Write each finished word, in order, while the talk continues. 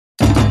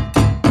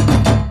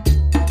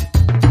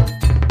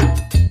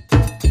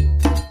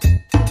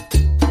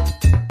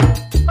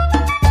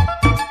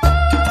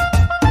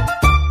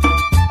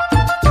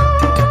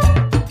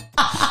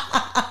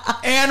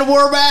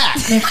we're back.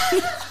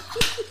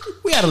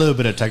 We had a little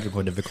bit of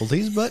technical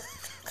difficulties, but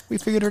we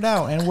figured it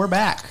out, and we're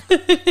back.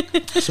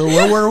 So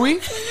where were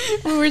we?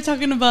 We were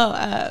talking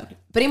about...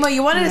 Primo,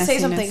 you wanted to say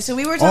something. So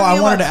we were talking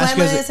about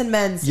cleanliness and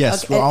men's.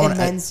 Yes. Okay, well, and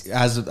men's.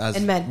 As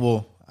men.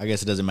 Well, I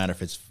guess it doesn't matter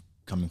if it's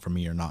coming from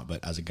me or not,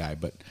 but as a guy.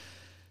 But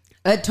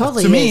it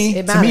totally to me, is.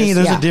 It matters. To me,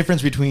 there's a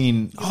difference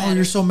between,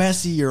 you're so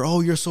messy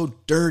or, you're so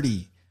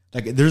dirty.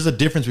 Like, there's a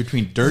difference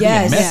between dirty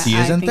and messy,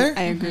 isn't there?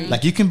 I agree.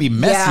 Like, you can be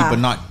messy, but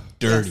not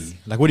dirty. Yes.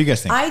 Like, what do you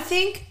guys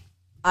think?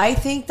 I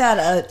think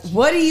that,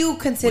 what do you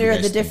consider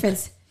the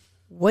difference?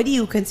 What do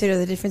you consider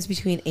the difference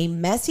between a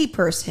messy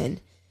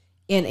person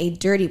and a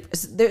dirty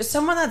person? There's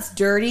someone that's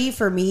dirty.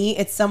 For me,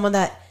 it's someone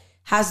that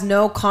has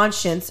no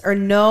conscience or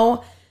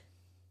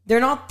they're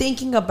not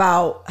thinking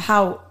about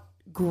how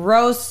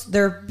gross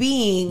they're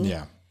being.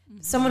 Yeah.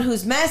 Someone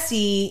who's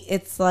messy,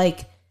 it's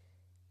like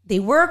they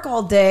work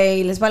all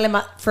day.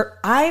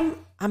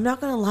 I'm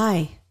not gonna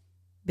lie,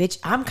 bitch.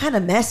 I'm kind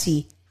of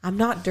messy. I'm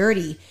not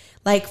dirty.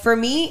 Like, for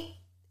me,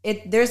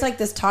 there's like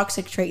this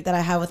toxic trait that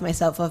I have with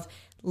myself of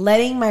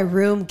letting my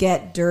room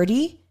get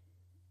dirty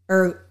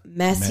or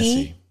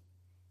messy.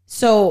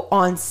 So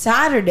on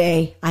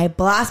Saturday, I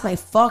blast my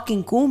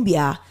fucking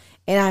cumbia,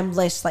 and I'm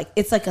just like,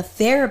 it's like a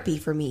therapy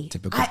for me.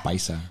 Typical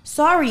paisa.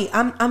 Sorry,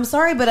 I'm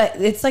sorry, but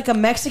it's like a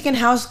Mexican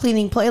house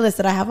cleaning playlist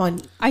that I have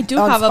on. I do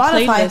have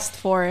Spotify, a playlist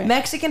for it.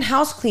 Mexican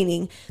house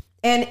cleaning,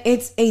 and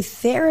it's a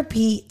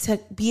therapy to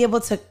be able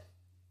to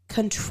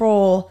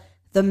control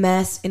the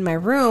mess in my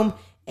room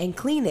and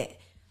clean it.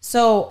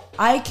 So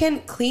I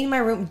can clean my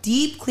room,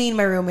 deep clean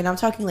my room, and I'm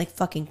talking like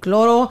fucking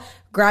cloro,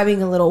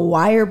 grabbing a little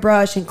wire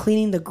brush and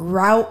cleaning the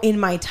grout in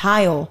my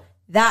tile.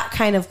 That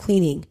kind of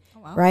cleaning,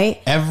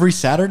 right? Every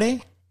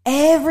Saturday?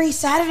 Every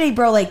Saturday,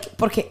 bro. Like,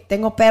 porque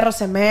tengo perros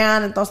se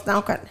mean, entonces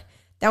tengo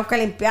que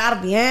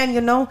limpiar bien, you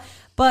know?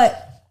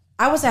 But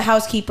I was a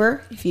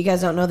housekeeper. If you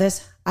guys don't know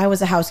this, I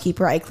was a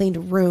housekeeper. I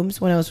cleaned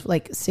rooms when I was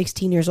like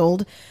 16 years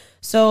old.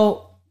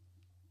 So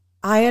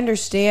I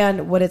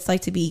understand what it's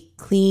like to be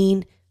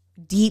clean,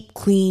 deep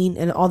clean,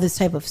 and all this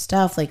type of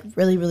stuff, like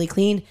really, really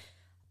clean.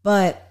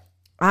 But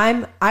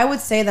I would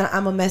say that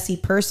I'm a messy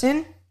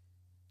person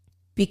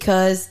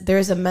because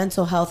there's a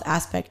mental health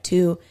aspect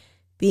to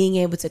being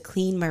able to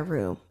clean my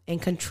room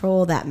and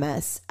control that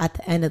mess at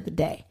the end of the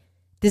day.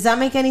 Does that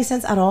make any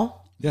sense at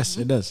all? Yes,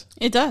 it does.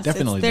 It does.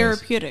 Definitely it's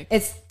therapeutic.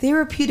 It's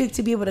therapeutic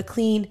to be able to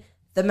clean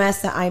the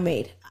mess that I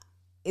made.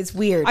 It's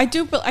weird. I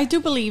do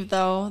believe,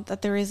 though,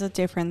 that there is a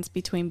difference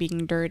between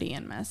being dirty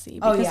and messy.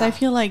 Because I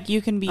feel like you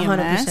can be 100%. A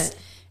mess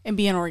and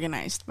be an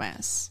organized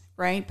mess,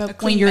 right?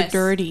 But when you're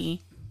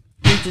dirty,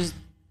 you're just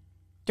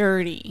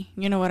dirty.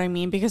 You know what I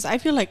mean? Because I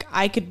feel like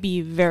I could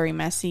be very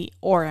messy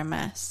or a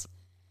mess,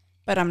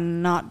 but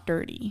I'm not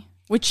dirty,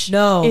 which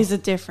is a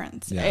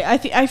difference. Yeah. I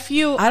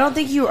don't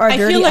think you are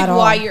dirty at all. I feel like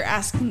why you're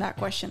asking that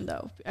question,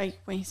 though.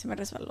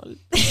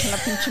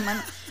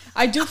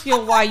 I do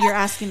feel why you're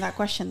asking that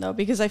question, though,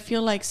 because I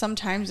feel like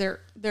sometimes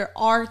there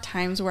are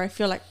times where I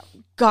feel like,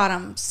 God,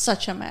 I'm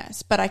such a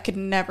mess, but I could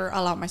never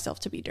allow myself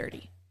to be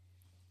dirty.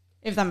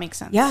 If that makes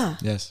sense. Yeah.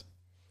 Yes,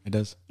 it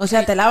does. O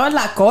sea, te lavas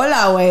la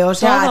cola, güey. O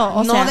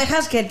sea, no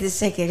dejas que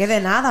se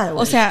quede nada, güey.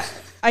 O sea,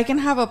 I can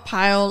have a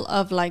pile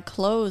of like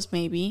clothes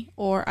maybe,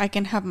 or I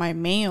can have my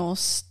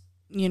mails,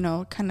 you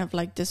know, kind of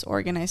like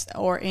disorganized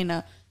or in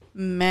a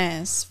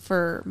mess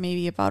for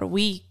maybe about a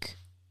week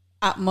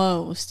at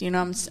most. You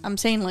know, I'm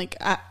saying like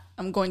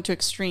I'm going to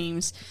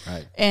extremes,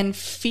 right, and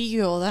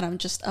feel that I'm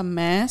just a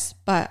mess,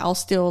 but I'll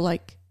still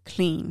like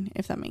clean,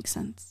 if that makes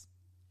sense.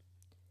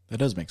 That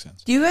does make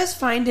sense. Do you guys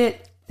find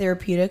it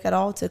therapeutic at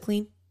all to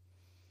clean?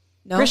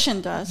 No?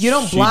 Christian does. You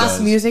don't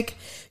blast music.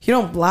 You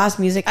don't blast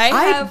music. I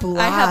have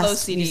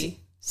OCD. Music.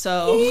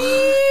 So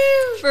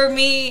for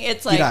me,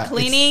 it's like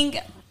cleaning.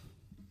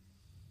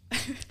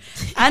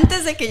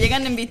 Antes de que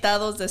llegan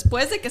invitados,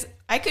 después de que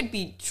I could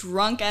be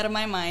drunk out of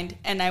my mind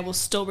and I will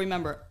still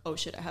remember, oh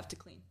shit, I have to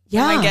clean.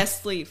 Yeah. When my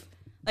guests leave.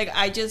 Like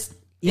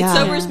it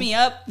sobers me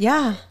up.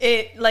 Yeah.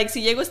 It like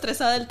si llego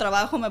estresada del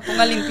trabajo, me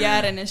pongo a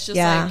limpiar, and it's just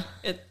like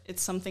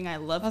it's something I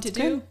love to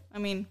do. I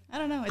mean, I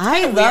don't know. It's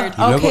kind of weird.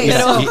 Okay,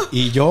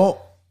 y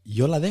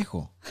yo la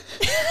dejo.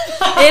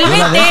 Él me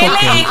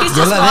tele, he's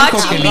just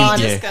watching me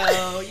just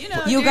go, you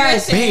know, you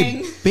guys,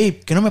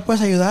 babe, ¿que no me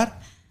puedes ayudar?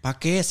 ¿Para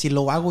qué? Si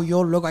lo hago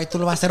yo, luego ahí tú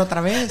lo vas a hacer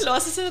otra vez. Lo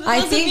vas a hacer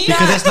I think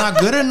because it's not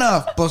good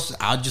enough. Pues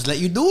I'll just let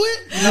you do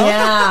it. You know?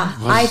 Yeah,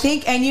 I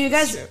think, and you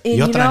guys,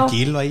 yo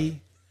tranquilo ahí.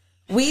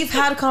 We've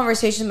had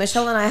conversations,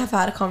 Michelle and I have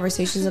had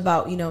conversations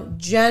about, you know,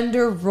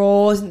 gender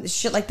roles and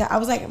shit like that. I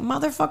was like,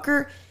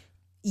 motherfucker,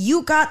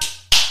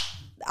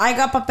 I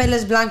got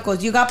papeles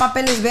blancos. You got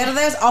papeles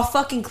verdes. I'll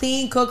fucking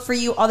clean, cook for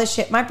you, all this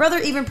shit. My brother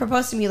even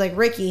proposed to me, like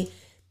Ricky.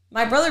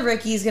 My brother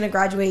Ricky is going to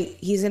graduate.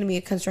 He's going to be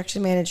a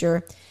construction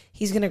manager.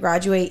 He's going to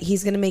graduate.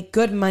 He's going to make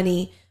good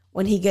money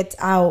when he gets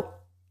out.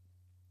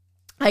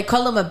 I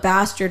call him a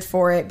bastard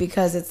for it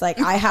because it's like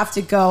I have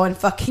to go and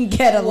fucking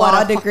get a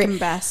law degree. Fucking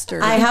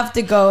bastard. I have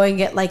to go and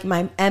get like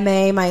my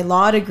MA, my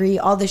law degree,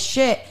 all this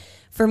shit.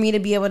 for me to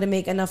be able to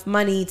make enough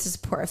money to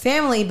support a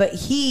family. But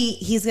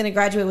he's going to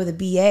graduate with a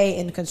BA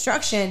in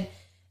construction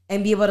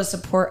and be able to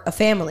support a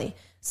family.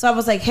 So I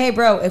was like, hey,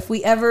 bro, if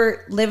we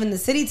ever live in the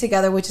city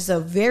together, which is a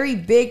very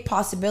big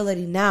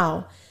possibility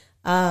now,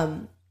 I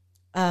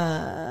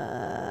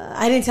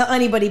didn't tell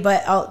anybody,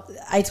 but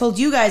I told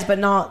you guys, but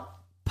not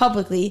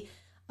publicly.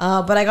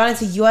 But I got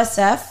into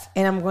USF,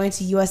 and I'm going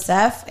to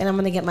USF, and I'm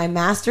going to get my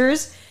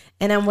master's,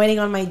 and I'm waiting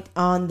on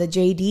the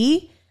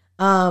JD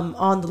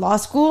on the law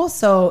school.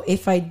 So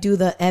if I do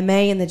the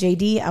MA and the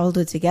JD, I will do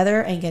it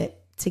together and get it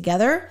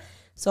together.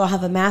 So I'll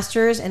have a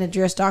master's and a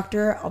Juris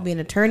Doctor. I'll be an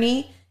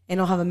attorney, and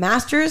I'll have a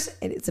master's.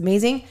 It's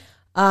amazing.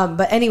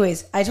 But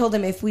anyways, I told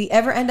him if we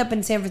ever end up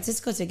in San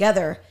Francisco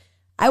together,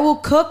 I will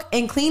cook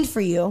and clean for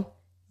you.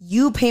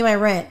 You pay my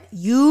rent.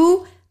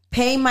 You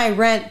pay my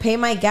rent, pay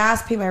my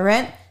gas, pay my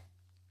rent.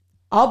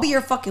 I'll be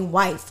your fucking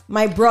wife.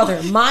 My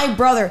brother.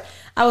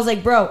 I was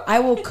like, bro, I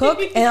will cook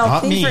and I'll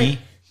clean for you.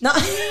 No.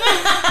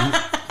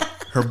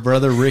 Her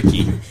brother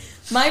Ricky.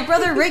 My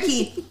brother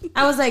Ricky.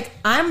 I was like,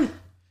 motherfucker,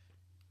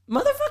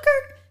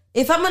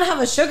 if I'm going to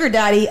have a sugar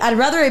daddy, I'd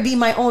rather it be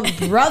my own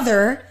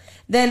brother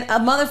than a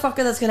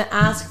motherfucker that's going to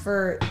ask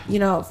for,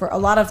 for a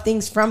lot of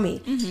things from me.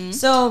 Mm-hmm.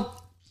 So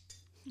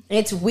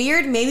it's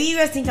weird. Maybe you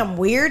guys think I'm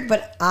weird,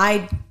 but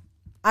I'd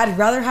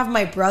rather have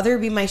my brother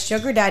be my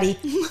sugar daddy.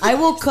 I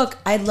will cook.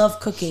 I love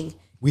cooking.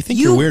 We think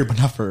you're weird, but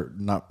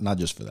not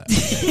just for that.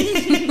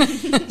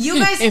 You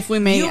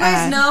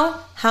guys know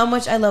how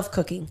much I love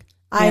cooking.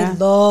 Yeah. I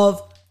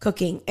love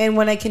cooking. And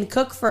when I can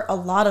cook for a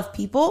lot of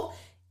people,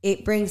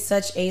 it brings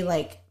such a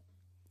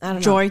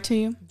joy to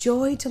you.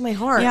 Joy to my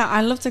heart. Yeah,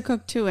 I love to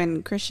cook too,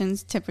 and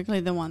Christian's typically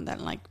the one that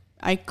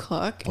I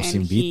cook. Pues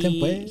and inviten,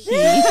 pues.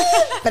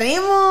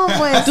 Primo,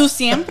 pues. Tú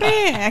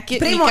siempre. Aquí,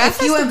 Primo,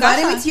 if you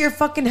invited me to your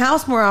fucking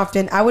house more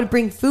often, I would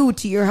bring food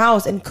to your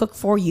house and cook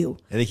for you.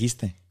 ¿Qué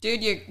dijiste?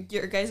 Dude,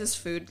 your guys'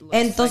 food looks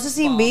Entonces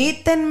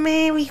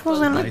invítenme, hijos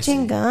de la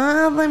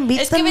chingada,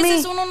 invítenme. Es que a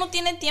veces uno no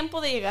tiene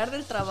tiempo de llegar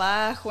del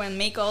trabajo and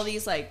make all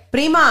these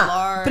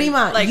Prima,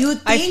 you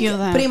think, I feel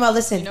that. Prima,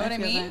 listen. You know what I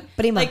mean?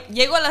 Prima.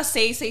 Llego a las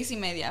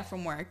 6:30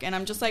 from work, and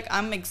I'm just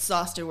I'm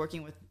exhausted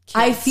working with kids.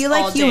 I feel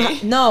like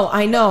no,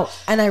 I know.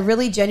 And I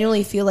really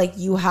genuinely feel like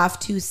you have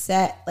to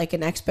set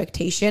an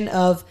expectation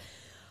of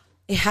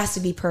it has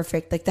to be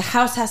perfect. The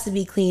house has to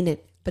be clean.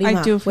 Prima,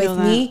 I do feel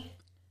that. Me,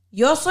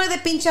 yo soy de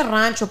pinche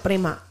rancho,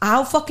 prima.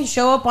 I'll fucking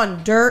show up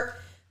on dirt.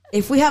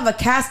 If we have a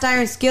cast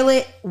iron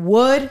skillet,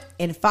 wood,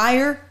 and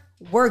fire,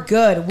 we're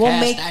good.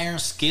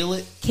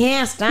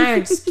 Cast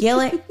iron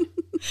skillet.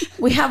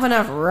 We have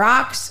enough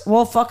rocks.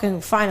 We'll fucking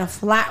find a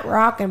flat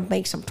rock and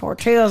make some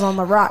tortillas on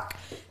the rock.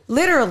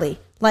 Literally.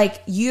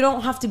 You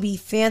don't have to be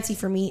fancy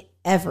for me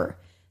ever.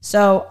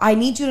 So I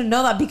need you to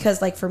know that because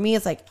for me,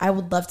 it's I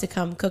would love to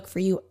come cook for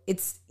you.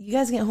 You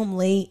guys get home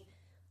late.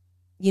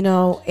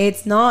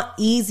 It's not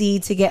easy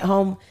to get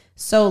home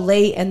so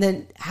late and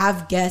then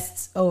have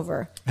guests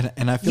over.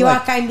 And I feel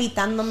acá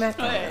invitándome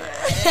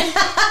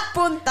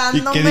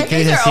apuntándome.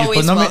 ¿Qué decir?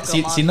 Pues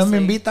si no me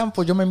invitan,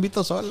 pues yo me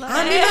invito sola.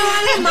 A mí me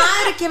vale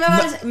madre. ¿Qué me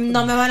van a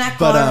No me van a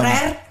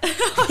correr.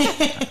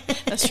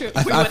 That's true.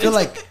 I feel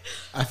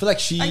like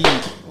she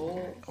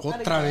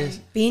otra vez.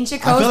 Pinche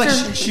coaster. I feel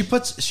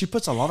like she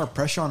puts a lot of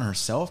pressure on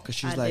herself because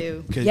she's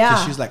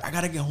because she's I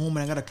gotta get home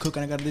and I gotta cook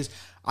and I gotta this.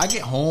 I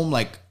get home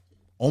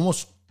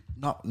almost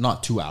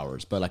not 2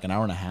 hours, but an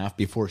hour and a half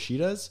before she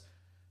does.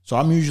 So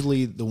I'm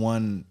usually the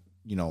one,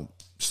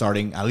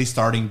 starting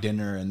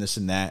dinner and this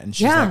and that. And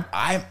she's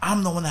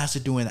I'm the one that has to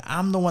do it.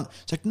 I'm the one.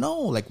 It's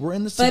no, we're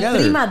in this together.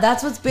 But prima,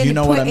 that's what's been. You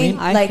know what I mean?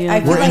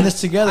 We're in this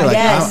together.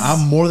 Yes.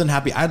 I'm more than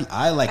happy.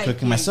 I like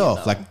cooking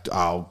myself.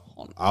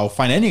 I'll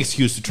find any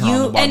excuse to turn on the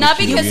barbecue. And not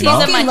because he's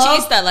a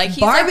machista.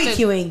 He's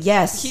barbecuing.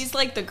 Yes, he's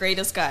the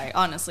greatest guy.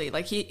 Honestly,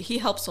 he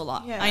helps a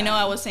lot. Yeah. I know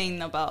I was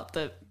saying about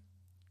the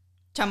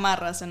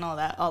chamarras and all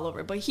that all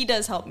over, but he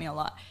does help me a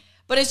lot.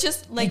 But it's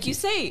just you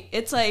say,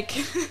 it's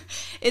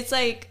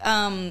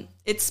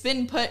it's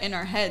been put in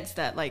our heads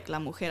that la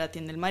mujer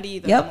atiende el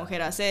marido, la mujer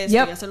hace esto,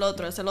 y hace el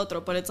otro,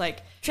 but it's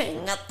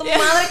chinga tu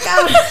madre,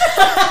 cabrón.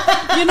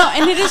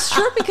 And it is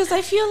true because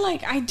I feel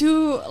I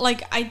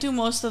do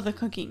most of the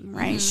cooking,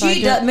 right?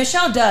 Mm-hmm.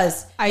 Michelle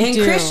does.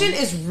 Christian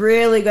is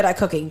really good at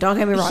cooking. Don't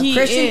get me wrong.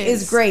 Christian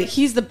is great.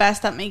 He's the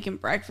best at making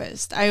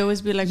breakfast. I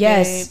always be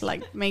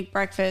babe, make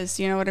breakfast.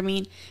 You know what I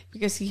mean?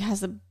 Because he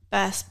has the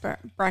best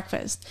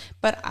breakfast.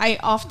 But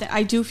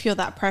I do feel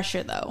that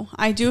pressure though.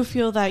 I do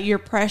feel that you're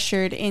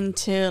pressured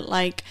into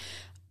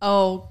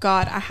oh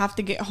God, I have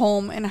to get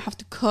home and I have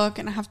to cook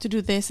and I have to do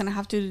this and I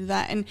have to do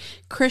that. And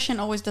Christian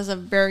always does a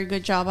very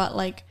good job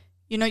at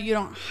you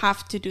don't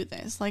have to do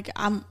this.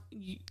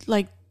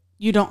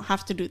 You don't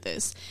have to do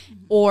this.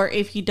 Mm-hmm. Or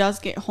if he does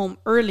get home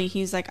early,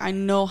 he's I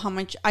know how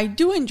much I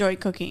do enjoy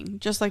cooking,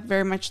 just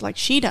very much like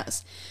she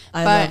does.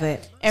 I love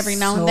it. Every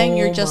now and then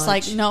you're just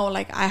no,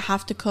 I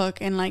have to cook.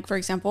 And for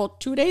example,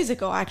 2 days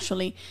ago,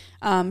 actually,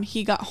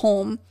 he got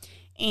home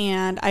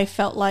and I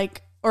felt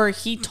or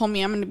he told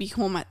me I'm going to be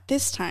home at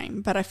this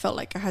time, but I felt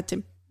I had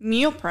to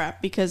meal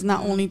prep because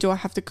not only do I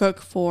have to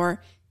cook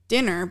for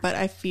dinner, but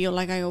I feel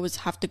like I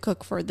always have to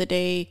cook for the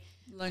day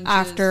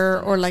after,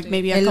 or like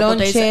maybe a couple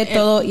days.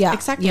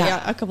 Exactly,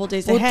 a couple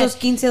days ahead. Putos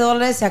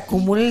 $15 se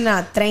acumulan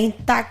a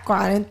 30,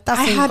 40,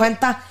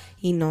 50.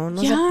 Y no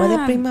se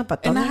puede, prima,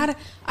 para todo. And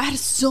I had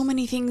so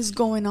many things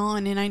going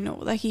on, and I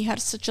know that he had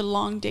such a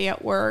long day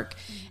at work,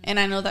 and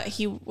I know that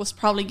he was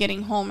probably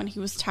getting home and he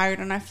was tired,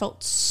 and I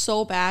felt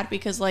so bad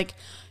because like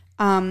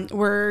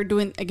we're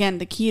doing again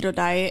the keto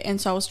diet, and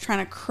so I was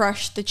trying to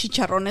crush the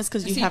chicharrones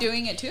because you have. Is he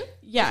doing it too?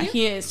 Yeah,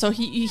 he is. So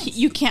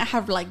you can't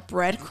have like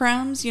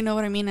breadcrumbs, you know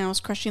what I mean? And I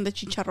was crushing the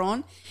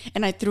chicharrón,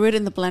 and I threw it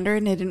in the blender,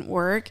 and it didn't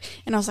work.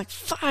 And I was like,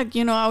 "Fuck!"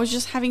 You know, I was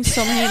just having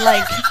so many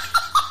like.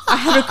 I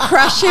had to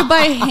crush it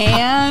by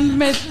hand.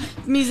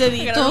 Mis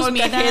deditos,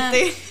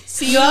 mira.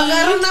 Si yo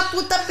agarro una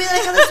puta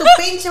piedra de su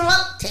pinche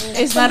madre.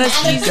 It's not as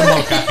easy.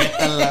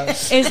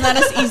 It's not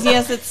as easy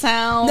as it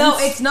sounds. No,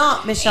 it's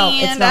not, Michelle.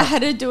 And it's not. I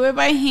had to do it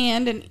by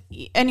hand. And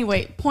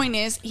anyway, point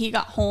is, he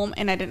got home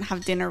and I didn't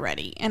have dinner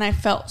ready, and I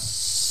felt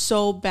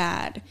so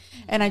bad.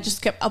 And I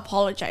just kept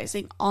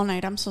apologizing all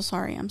night. I'm so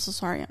sorry. I'm so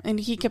sorry. And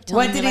he kept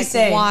telling me, like,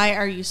 why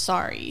are you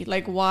sorry?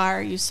 Like, why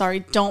are you sorry?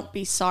 Don't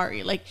be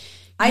sorry. Like,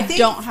 I think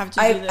don't have to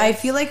do this. I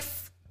feel like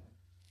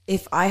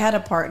if I had a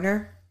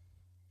partner,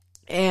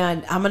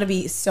 and I'm gonna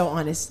be so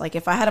honest, like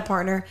if I had a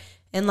partner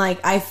and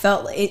like I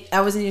felt it, I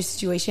was in your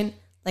situation.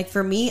 Like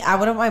for me, I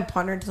wouldn't want my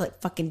partner to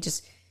like fucking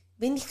just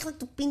like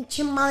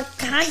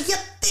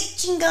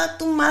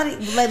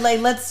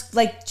let's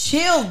like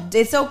chill.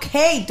 It's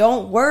okay.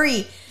 Don't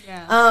worry.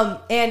 Yeah.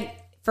 And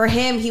for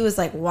him, he was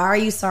like, "Why are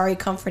you sorry?"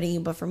 Comforting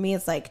you. But for me,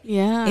 it's like,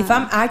 if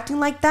I'm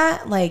acting like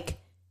that, like.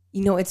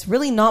 You know, it's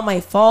really not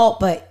my fault,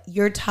 but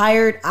you're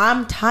tired.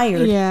 I'm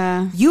tired.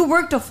 Yeah. You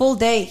worked a full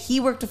day. He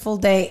worked a full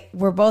day.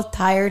 We're both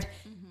tired.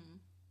 Mm-hmm.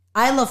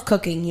 I love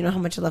cooking. You know how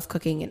much I love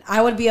cooking. And I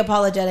would be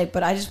apologetic,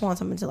 but I just want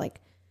someone to like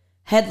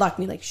headlock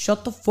me. Like,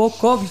 shut the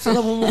fuck up. You said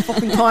that one more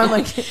fucking time.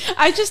 Like,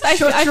 I feel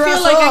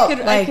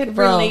like I could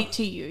relate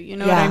to you. You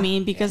know what I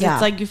mean? Because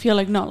it's like you feel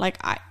like, no, like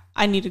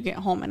I need to get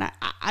home and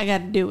I got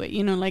to do it.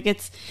 You know, like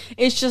it's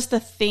just a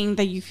thing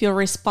that you feel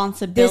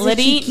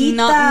responsibility,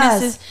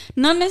 not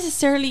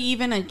necessarily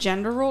even a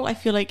gender role. I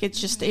feel like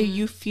it's just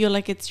you feel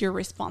like it's your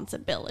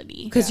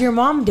responsibility. Because your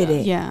mom did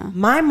it. Yeah.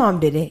 My mom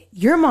did it.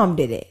 Your mom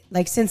did it.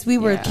 Like since we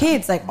were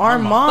kids, like our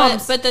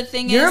moms. But the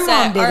thing is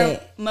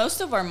that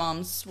most of our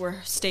moms were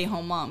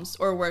stay-home moms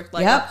or worked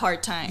like a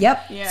part-time.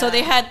 Yep. Yeah. So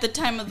they had the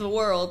time of the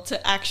world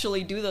to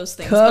actually do those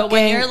things. Cooking, but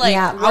when you're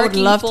like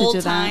working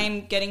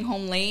full-time, getting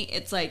home late,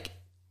 it's like,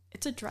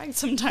 it's a drag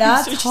sometimes.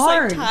 That's you're just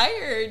hard. Like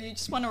tired. You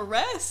just want to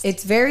rest.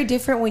 It's very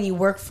different when you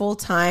work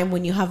full-time,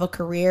 when you have a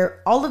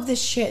career, all of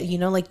this shit, you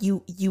know, like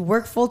you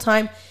work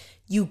full-time,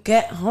 you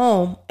get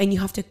home and you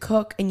have to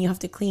cook and you have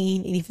to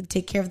clean and you have to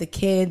take care of the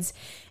kids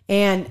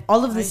and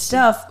all of this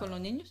stuff.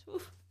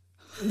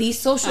 These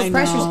social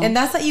pressures, and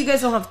that's that you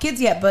guys don't have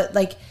kids yet, but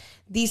like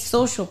these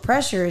social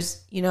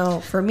pressures, you know,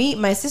 for me,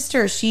 my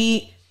sister,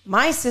 she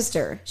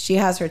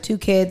has her 2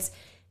 kids.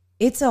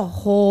 It's a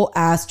whole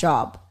ass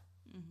job.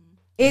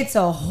 It's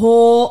a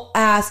whole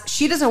ass.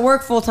 She doesn't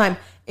work full time.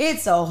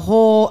 It's a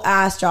whole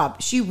ass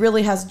job. She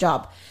really has a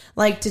job.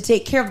 Like to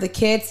take care of the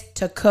kids,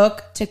 to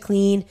cook, to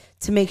clean,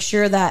 to make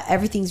sure that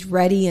everything's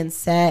ready and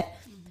set.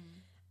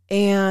 Mm-hmm.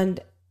 And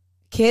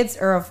kids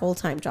are a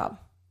full-time job.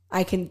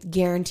 I can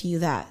guarantee you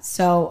that.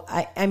 So,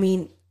 I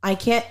mean, I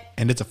can't.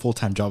 And it's a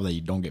full-time job that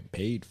you don't get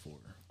paid for.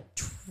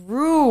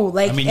 True.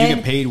 Like, I mean, you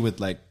get paid with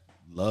like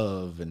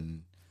love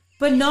and.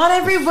 But not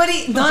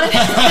everybody.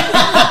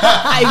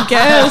 I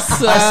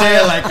guess. I say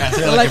it like if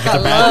it's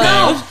a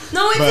bad thing.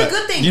 No, it's a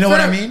good thing. You know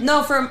what I mean?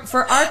 No,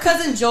 for our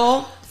cousin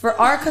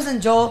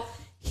Joel,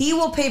 he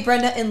will pay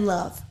Brenda in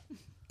love.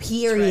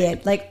 Period.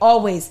 Right. Like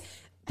always.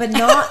 But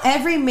not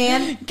every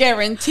man.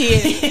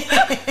 Guaranteed.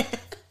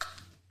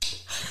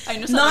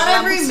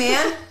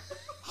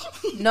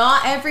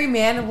 Not every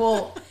man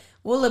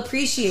will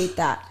appreciate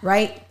that,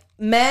 right?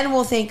 Men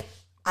will think,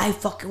 I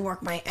fucking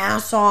work my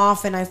ass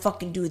off and I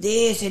fucking do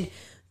this and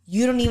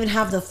you don't even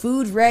have the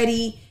food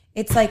ready.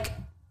 It's like,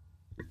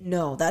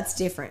 no, that's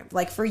different.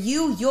 Like for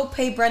you, you'll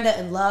pay Brenda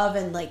in love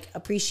and like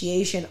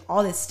appreciation,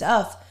 all this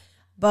stuff,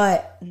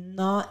 but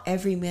not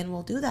every man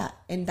will do that.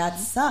 And that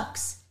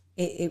sucks.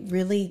 It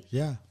really.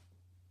 Yeah.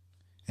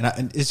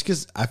 And it's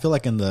because I feel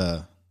like in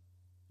the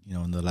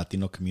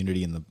Latino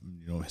community, in the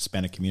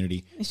Hispanic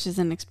community, it's just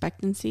an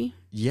expectancy.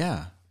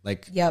 Yeah.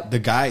 Like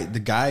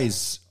the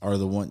guys are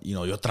the one,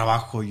 yo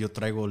trabajo, yo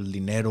traigo el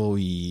dinero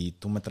y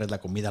tú me traes la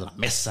comida a la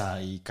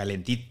mesa y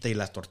calentita y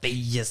las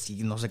tortillas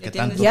y no sé qué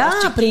tanto. Yeah,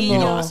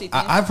 primo.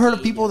 I've heard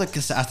of people that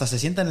hasta se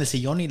sientan en el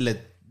sillón y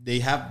they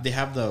have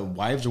the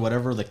wives or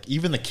whatever, like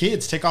even the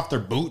kids take off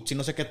their boots y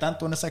no sé qué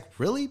tanto, and it's like,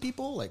 really,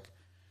 people? Like,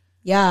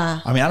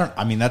 yeah.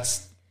 I mean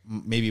that's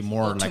maybe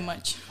more like too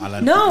much.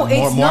 No,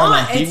 it's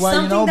not. It's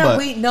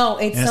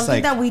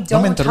something that we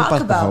don't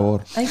talk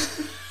about.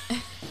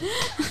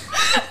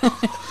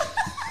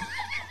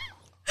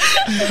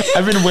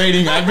 I've been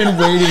waiting.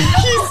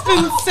 He's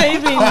been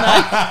saving that.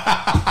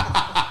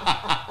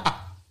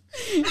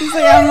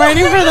 Seriously, I'm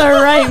waiting for the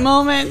right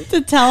moment to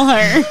tell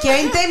her.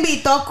 ¿Quién te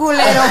invitó,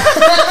 culero?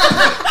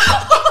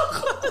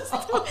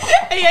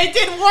 Hey, I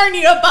did warn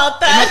you about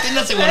that.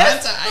 No tiene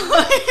aseguranza.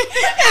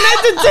 And I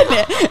did tell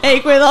you, hey,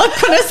 cuidado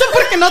con eso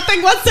porque no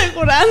tengo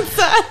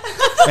aseguranza.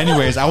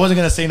 Anyways, I wasn't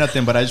going to say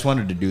nothing, but I just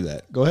wanted to do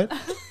that. Go ahead.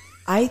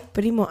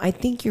 Primo, I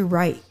think you're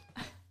right.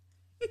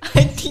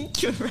 I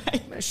think you're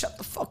right. I'm gonna shut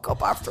the fuck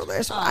up after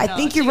this. I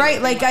think you're right.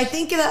 Like, I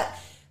think that...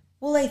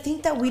 Well, I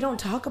think that we don't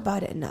talk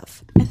about it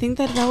enough. I think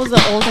that was the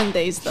olden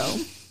days, though.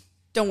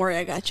 Don't worry,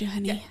 I got you,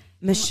 honey. Yeah.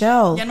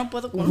 Michelle,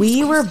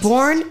 we were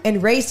born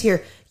and raised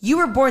here. You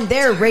were born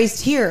there,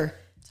 raised here.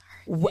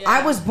 Yeah.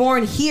 I was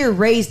born here,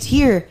 raised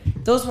here.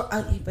 Those were...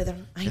 Ay,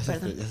 perdón.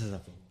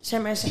 Se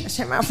me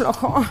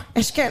aflojó.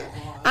 Es que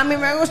a mí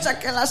me gusta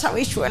que las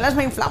habichuelas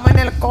me inflaman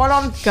el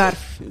colon. God,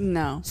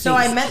 no. So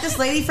I met this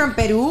lady from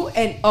Peru,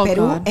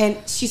 and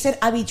she said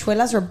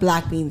habichuelas are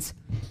black beans.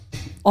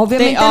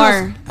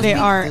 Obviamente they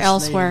are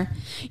elsewhere.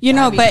 Lady. You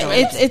know, but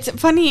it's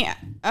funny.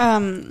 I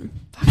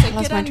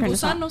lost my train of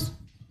thought.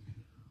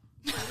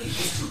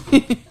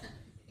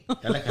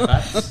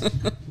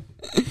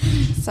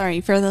 Sorry,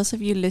 for those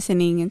of you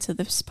listening into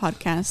this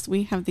podcast,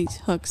 we have these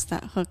hooks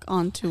that hook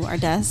onto our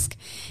desk,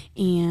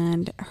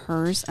 and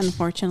hers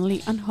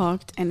unfortunately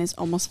unhooked and is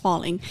almost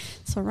falling.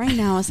 So right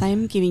now, as I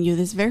am giving you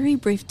this very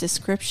brief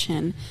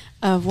description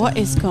of what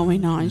is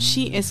going on,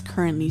 she is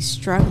currently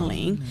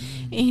struggling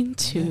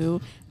into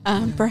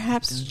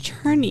perhaps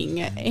turning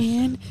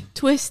and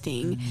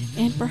twisting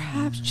and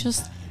perhaps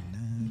just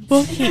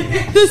booking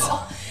this.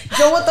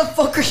 Joe, what the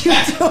fuck are you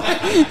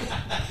doing?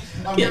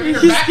 I'm giving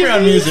her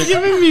background music. He's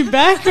giving me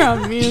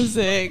background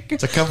music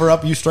to cover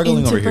up you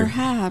struggling over here.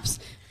 Perhaps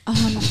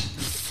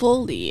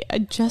fully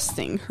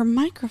adjusting her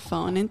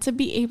microphone and to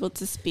be able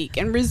to speak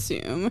and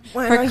resume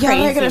her ya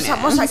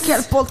regresamos aquí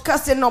al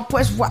podcast de no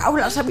pues wow,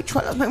 las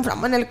habichuelas me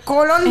inflaman el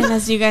colon. And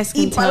as you guys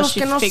can tell,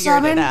 she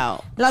figured it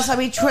out. Las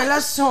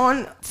habichuelas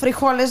son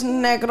frijoles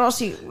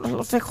negros y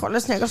los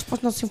frijoles negros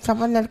pues nos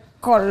inflaman el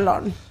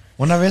colon.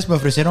 Una vez me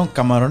ofrecieron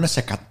camarones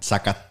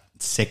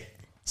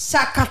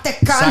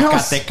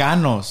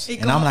Zacatecanos.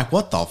 And I'm like,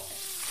 what the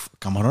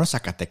camarones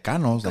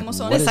Zacatecanos? ¿Cómo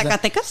son? ¿De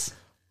Zacatecas?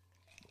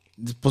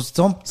 Pues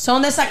son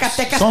de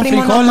Zacatecas, son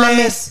primo, no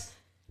mames.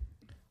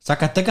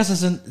 Zacatecas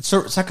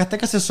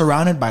is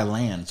surrounded by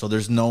land, so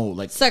there's no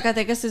like.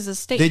 Zacatecas is a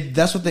state.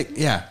 That's what they.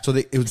 Yeah, so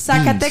it was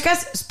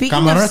Zacatecas. Beans. Speaking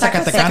camarones of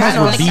Zacatecanos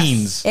were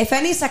beans. If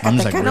any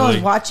Zacatecano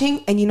is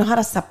watching and you know how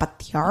to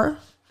zapatear,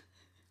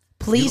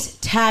 please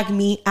tag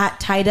me at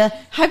Taida.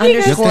 Have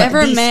you guys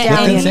ever met? Yo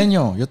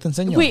te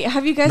enseño. Wait,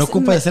 have you guys? No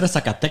ocupa de ser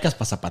Zacatecas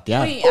para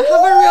zapatear. Wait, I have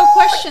a real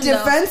question.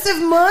 Defensive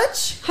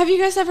much? Have you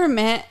guys ever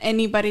met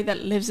anybody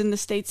that lives in the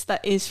States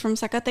that is from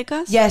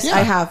Zacatecas? Yes, I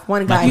have.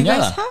 One guy. You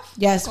guys have?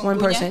 Yes, one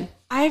person.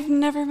 I've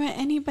never met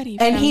anybody.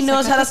 And he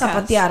knows how to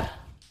zapatear.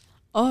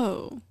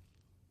 Oh.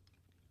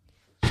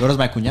 So does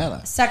my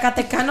cuñada.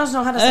 Zacatecanos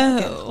know how to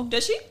zapatear.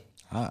 Does she?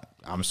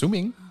 I'm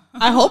assuming.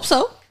 I hope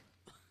so.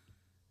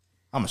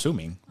 I'm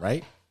assuming,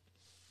 right?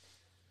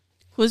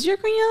 Who's your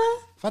cuñada?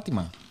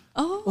 Fatima.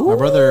 Oh, my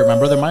brother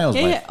Miles'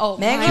 wife. Yeah. Oh,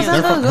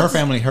 her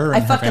family.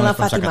 I fucking love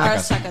Fatima.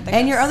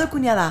 And your other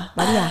cuñada,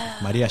 Maria.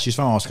 Maria, she's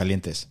from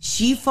Aguascalientes.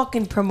 She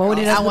fucking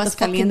promoted us with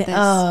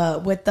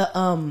the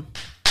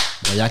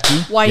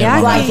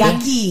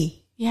Guayaki.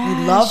 Yeah,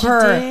 we love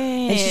her,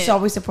 did. and she's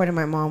always supporting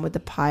my mom with the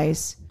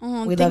pies.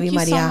 Oh, we love you,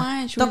 Maria. So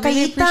much. We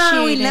really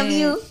appreciate we love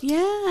you.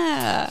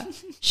 Yeah,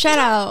 shout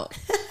out.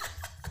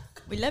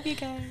 We love you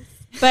guys.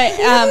 But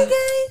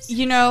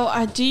you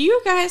know, do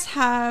you guys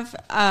have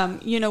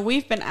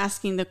we've been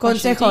asking the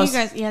question.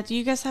 Do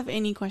you guys have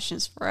any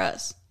questions for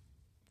us?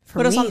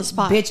 Put us on the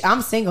spot. Bitch,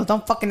 I'm single.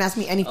 Don't fucking ask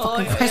me any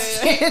fucking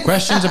questions. Yeah.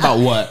 Questions about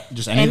what?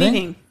 Just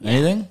anything?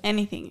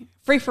 Anything.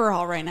 Free for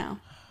all right now.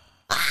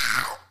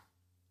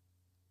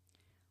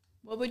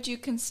 What would you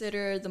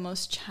consider the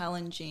most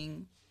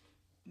challenging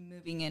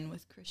moving in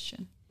with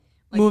Christian?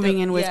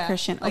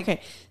 Christian.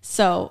 Okay.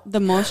 So the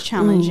most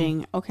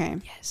challenging. Okay.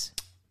 Yes.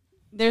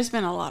 There's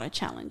been a lot of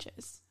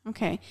challenges.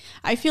 Okay.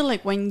 I feel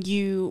like when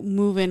you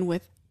move in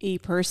with a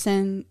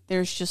person,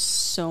 there's just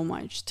so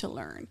much to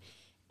learn.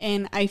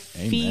 And I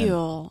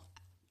feel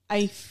in a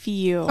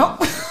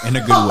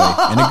good way.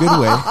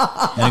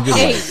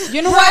 Hey,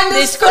 you know what? No.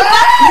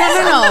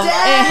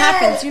 It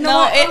happens. You know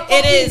what?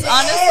 It is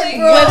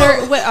honestly.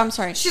 I'm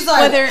sorry. She's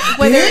like, whether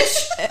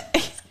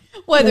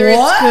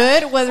it's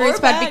good, whether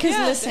it's bad. Because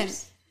listen,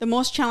 the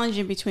most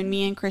challenging between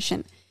me and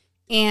Christian,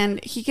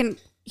 and he can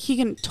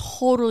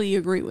totally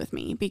agree with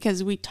me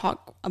because we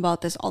talk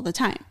about this all the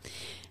time.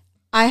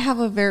 I have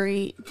a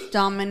very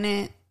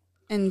dominant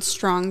and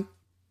strong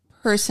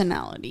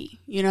personality.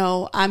 You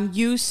know, I'm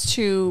used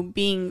to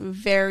being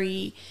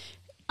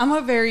I'm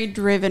a very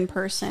driven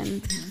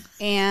person,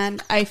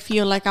 and I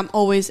feel like I'm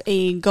always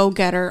a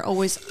go-getter,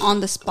 always on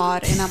the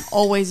spot, and I'm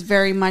always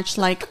very much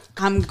like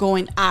I'm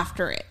going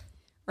after it,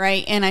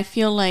 right? And I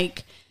feel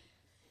like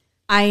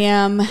I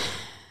am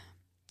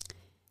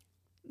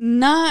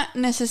not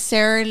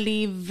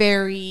necessarily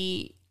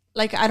very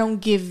like I don't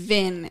give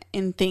in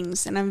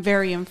things, and I'm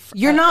very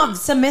you're not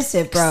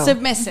submissive, bro.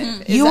 Submissive.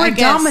 Mm-hmm. You are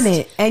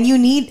dominant, and you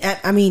need.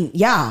 I mean,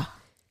 yeah.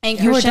 And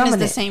Christian is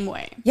the same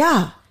way.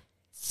 Yeah.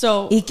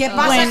 So ¿Y qué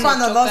pasa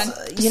cuando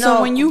dos? You know,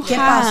 so when you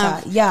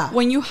have yeah,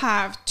 when you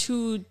have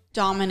two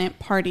dominant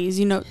parties,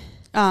 you know,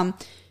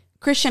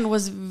 Christian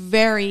was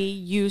very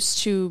used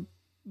to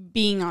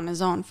being on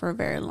his own for a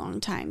very long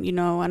time. You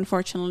know,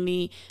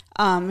 unfortunately,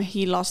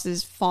 he lost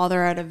his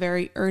father at a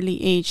very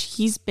early age.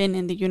 He's been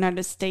in the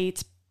United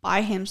States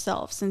by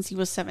himself since he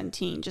was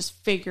 17, just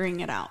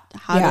figuring it out,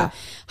 how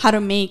to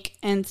make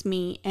ends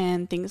meet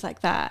and things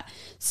like that.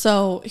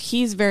 So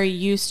he's very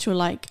used to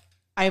like,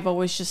 I've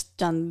always just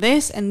done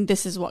this and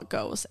this is what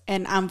goes.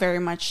 And I'm very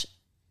much,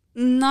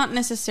 not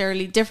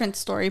necessarily different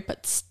story,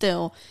 but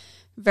still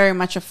very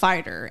much a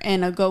fighter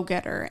and a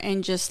go-getter,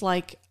 and just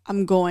like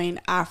I'm going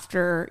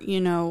after, you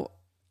know,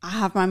 I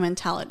have my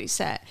mentality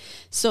set.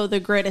 So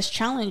the greatest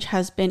challenge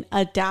has been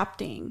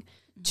adapting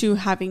to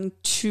having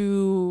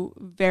two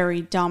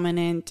very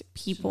dominant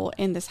people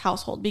in this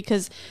household,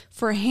 because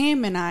for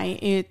him and I,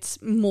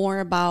 it's more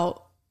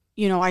about,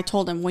 you know, I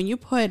told him, when you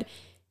put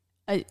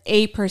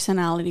a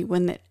personality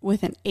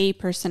with an A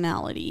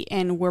personality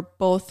and we're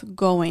both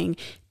going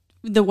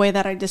the way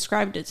that I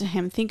described it to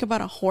him, think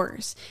about a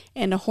horse,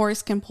 and a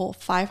horse can pull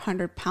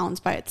 500 pounds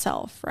by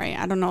itself, right?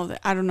 I don't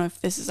know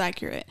if this is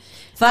accurate.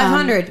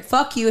 500.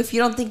 Fuck you if you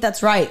don't think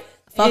that's right.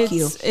 Fuck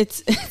you.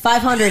 It's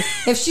 500.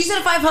 If she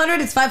said 500,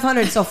 it's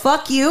 500. So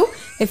fuck you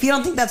if you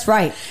don't think that's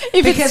right.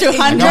 If because it's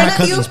 200, none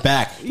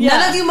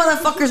of you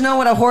motherfuckers know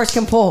what a horse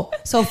can pull.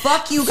 So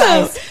fuck you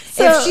guys.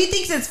 So if she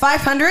thinks it's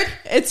 500,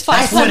 it's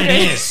 500. That's what it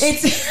is.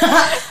 It's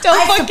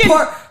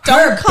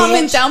don't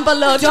comment down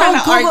below.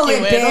 Don't Google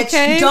it, bitch.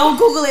 Okay? Don't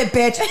Google it,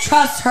 bitch.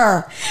 Trust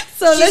her.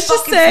 So let's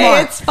just say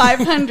smart. It's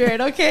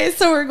 500. Okay,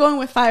 so we're going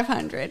with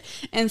 500,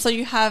 and so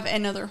you have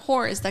another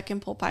horse that can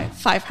pull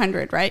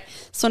 500, right?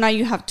 So now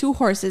you have two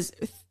horses.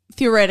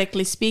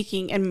 Theoretically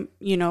speaking, and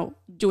you know,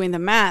 doing the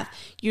math,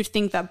 you'd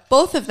think that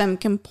both of them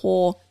can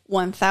pull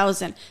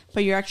 1,000,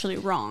 but you're actually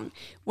wrong.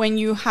 When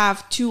you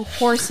have two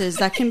horses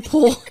that can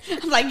pull,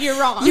 I'm like, you're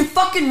wrong. You're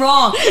fucking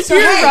wrong. So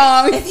you're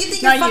wrong. If you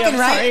think you're fucking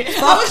right,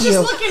 fuck I was you.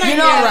 Just looking at you're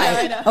not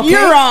right. Okay?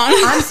 You're wrong.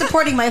 I'm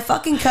supporting my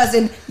fucking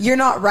cousin. You're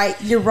not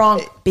right. You're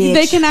wrong, bitch.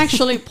 They can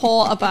actually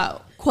pull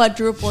about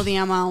quadruple the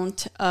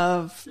amount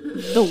of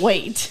the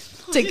weight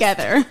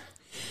together.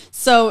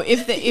 So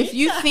if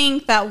you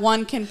think that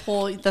one can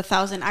pull the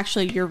 1,000,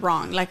 actually you're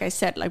wrong. Like I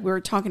said, like we were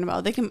talking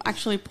about, they can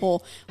actually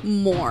pull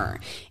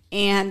more.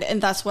 And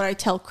that's what I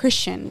tell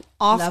Christian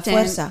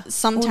often.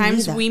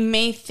 Sometimes we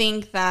may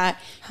think that,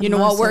 you know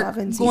what, we're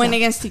going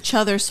against each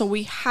other. So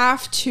we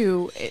have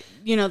to,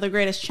 you know, the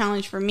greatest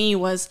challenge for me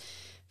was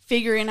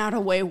figuring out a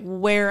way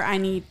where I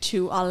need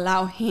to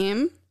allow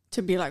him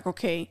to be like,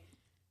 okay,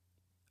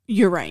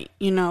 you're right,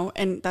 you know,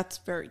 and that's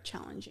very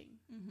challenging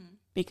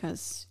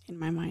because in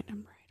my mind, I'm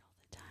right.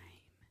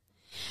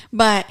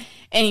 But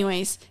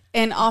anyways,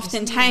 and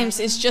oftentimes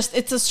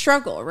it's a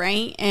struggle,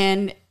 right?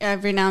 And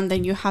every now and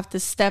then you have to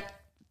step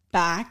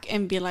back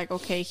and be like,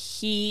 okay,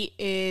 he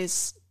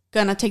is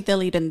gonna take the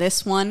lead in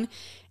this one.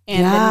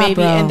 And then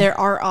maybe, and there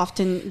are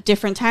often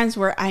different times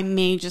where I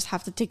may just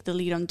have to take the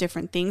lead on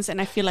different things. And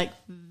I feel like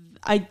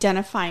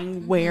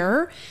identifying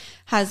where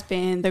has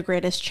been the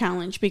greatest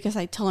challenge, because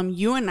I tell him,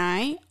 you and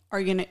I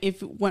are gonna,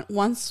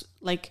 once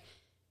like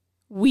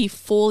we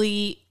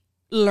fully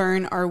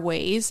learn our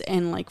ways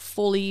and like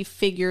fully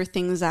figure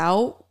things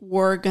out,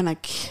 we're gonna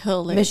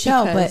kill it.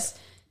 Michelle, but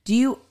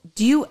do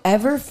you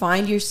ever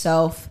find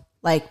yourself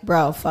like,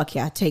 bro, fuck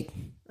yeah,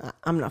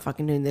 I'm not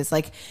fucking doing this.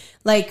 Like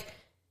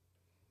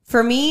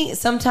for me,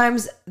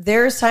 sometimes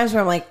there's times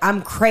where I'm like,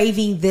 I'm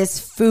craving this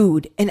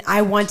food and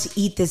I want to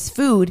eat this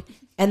food.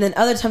 And then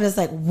other times it's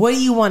like, what do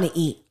you want to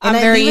eat? And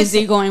I'm very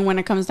easygoing when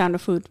it comes down to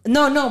food.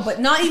 No, but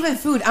not even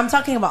food. I'm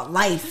talking about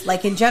life.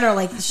 Like in general,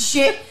 like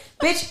shit.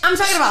 Bitch, I'm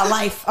talking about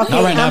life. Okay.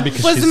 Not right now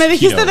because pues me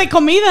dijiste de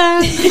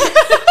comida.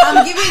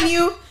 I'm giving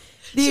you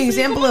the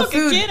example of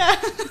food.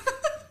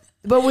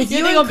 But with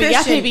you and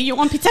Christian, baby, you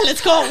want pizza?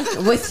 Let's go.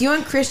 With you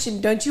and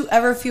Christian, don't you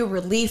ever feel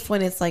relief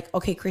when it's like,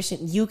 okay, Christian,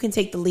 you can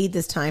take the lead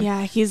this time?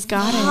 Yeah, he's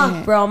got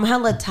it. Bro, I'm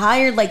hella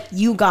tired. Like,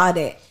 you got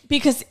it.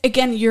 Because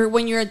again,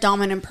 when you're a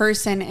dominant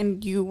person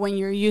and when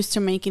you're used to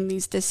making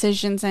these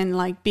decisions and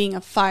like being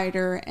a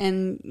fighter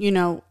and, you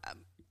know,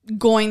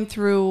 going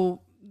through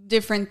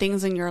different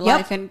things in your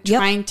life and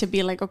trying to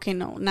be like, okay,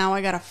 no, now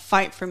I gotta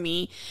fight for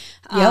me.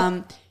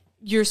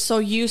 You're so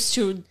used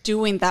to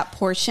doing that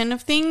portion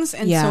of things,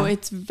 and so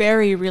it's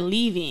very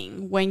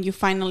relieving when you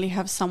finally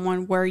have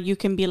someone where you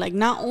can be like,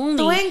 not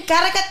only tú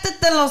encárgate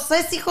de los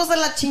 6 hijos de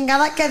la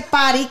chingada que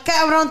parí,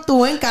 cabrón,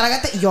 tú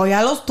encárgate. Yo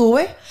ya los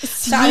tuve,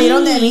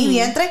 salieron de mi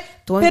vientre.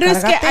 Pero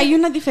es que hay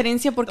una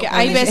diferencia porque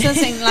hay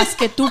veces en las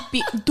que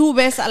tú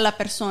ves a la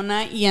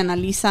persona y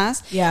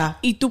analizas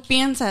y tú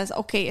piensas,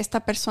 okay,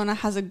 esta persona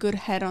has a good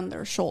head on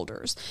their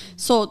shoulders.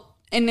 So,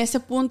 en ese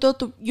punto,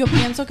 yo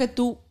pienso que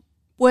tú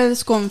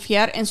puedes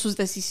confiar en sus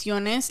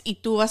decisiones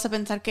y tú vas a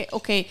pensar que,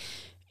 okay,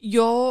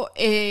 yo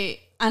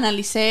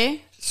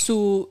analicé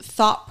su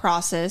thought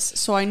process,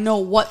 so I know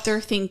what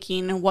they're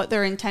thinking and what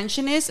their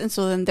intention is, and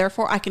so then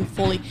therefore I can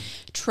fully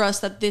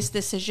trust that this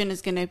decision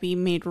is going to be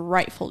made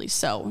rightfully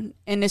so,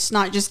 and it's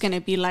not just going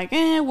to be like,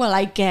 well,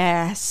 I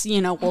guess,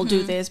 we'll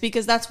do this,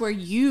 because that's where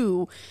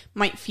you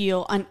might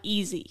feel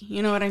uneasy,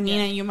 you know what I mean?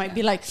 And you might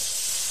be like,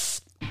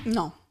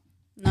 no,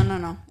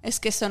 es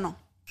que eso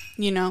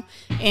no,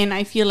 and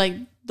I feel like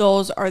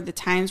those are the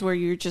times where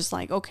you're just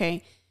like,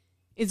 okay,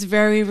 it's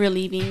very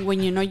relieving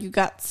when you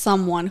got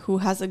someone who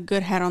has a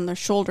good head on their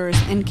shoulders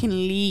and can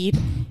lead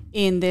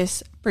in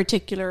this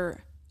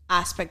particular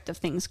aspect of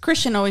things.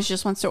 Christian always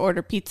just wants to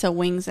order pizza,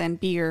 wings, and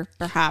beer,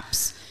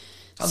 perhaps.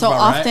 Sounds so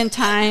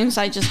oftentimes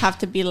I just have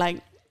to be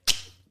like,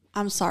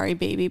 I'm sorry,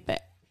 baby,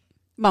 but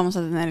vamos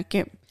a tener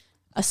que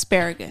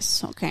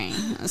asparagus, okay?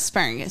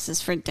 Asparagus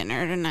is for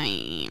dinner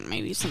tonight.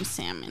 Maybe some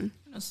salmon.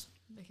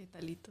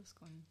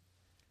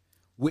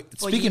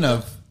 Speaking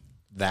of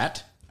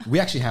that, we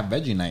actually have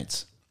veggie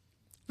nights.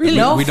 Really?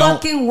 No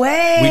fucking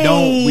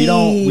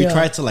way. We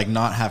try to like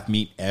not have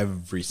meat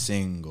every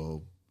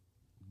single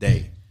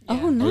day.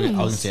 Oh, nice. I was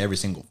gonna say every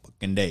single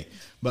fucking day.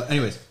 But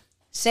anyways.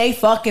 Say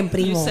fucking,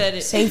 primo. You said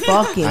it. Say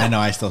fucking. I know,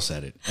 I still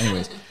said it.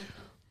 Anyways.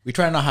 We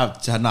try not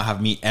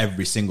have meat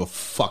every single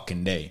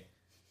fucking day.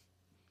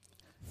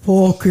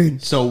 Fucking.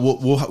 So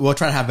we'll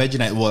try to have veggie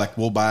night.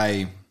 We'll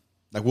buy,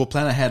 like, we'll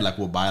plan ahead. Like,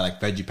 we'll buy like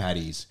veggie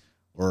patties,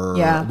 or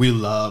you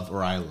love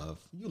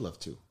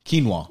too,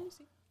 quinoa.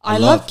 I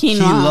love quinoa.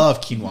 He loves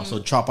quinoa. So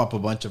chop up a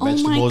bunch of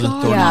vegetables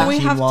and throw in quinoa. We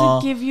have to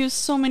give you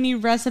so many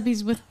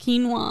recipes with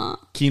quinoa.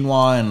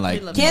 Quinoa and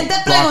like. ¿Quién te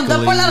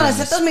preguntó por las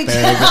recetas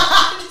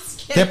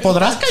mexicanas? ¿Te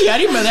podrás callar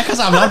y me dejas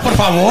hablar, por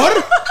favor?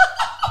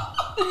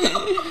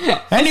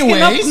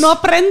 Anyways. Es que no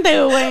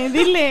aprende, güey.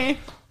 Dile.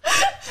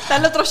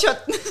 Dale otro shot.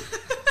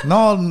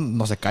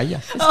 No se calla.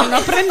 Es que no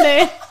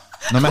aprende.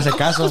 No me hace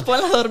caso. Pues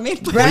ponla a dormir.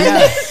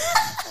 Brenda.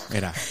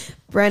 Mira.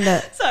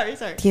 Brenda. Sorry.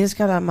 Tienes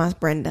que hablar más,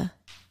 Brenda.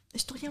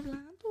 Estoy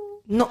hablando.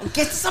 No,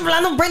 ¿qué estás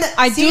hablando, Brenda?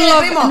 I do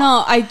love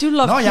quinoa,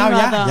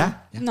 though. Yeah.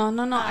 No.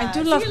 I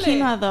do love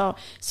quinoa, though.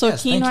 So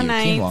yes, quinoa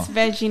nights,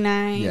 veggie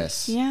nights.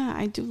 Yes. Yeah,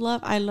 I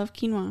love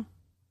quinoa.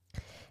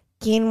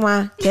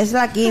 Quinoa. ¿Qué es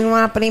la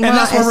quinoa, primo? And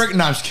that's what we're...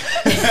 No, I'm just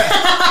kidding.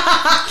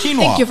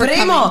 Quinoa. Thank you for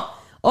primo. coming.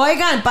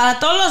 Oigan, para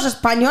todos los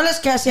españoles,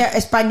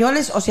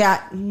 o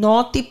sea,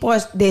 no tipo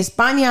de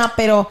España,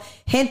 pero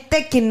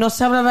gente que no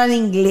sabe hablar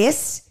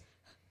inglés.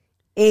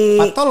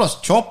 Para todos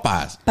los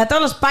chopas. Para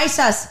todos los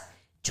paisas.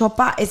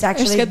 Chopa es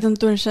actually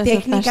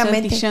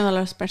técnicamente diciendo a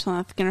las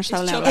personas que no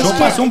saben hablar.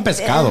 Chopa es un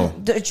pescado.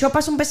 Chopa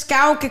es un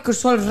pescado que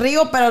cruzó el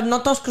río, pero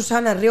no todos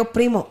cruzaron el río,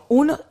 primo.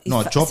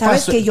 Chopa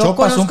es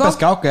un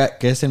pescado que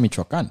es en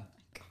Michoacán.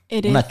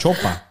 Una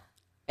chopa.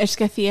 Es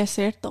que sí es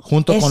cierto.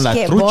 Junto con la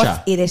trucha. Vos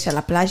irés a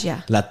la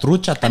playa. La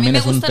trucha también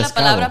es un pescado. A mí me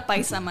gusta la palabra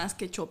paisa más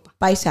que chopa.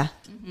 Paisa.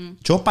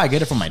 Chopa, I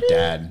get it from my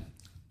dad.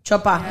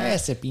 Chopa.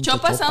 Ese pinche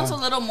chopa sounds a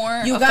little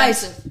more you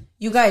offensive.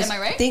 Guys, am I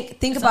right?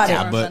 think about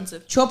it. But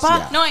chopa.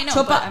 Yeah. No, I know.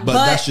 Chopa, but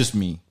that's just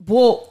me.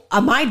 Well,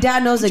 my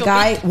dad knows a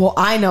guy. Well,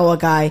 I know a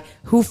guy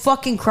who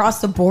fucking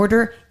crossed the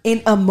border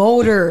in a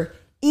motor.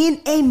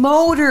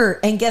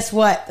 And guess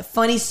what? The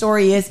funny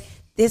story is,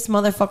 this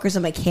motherfucker's a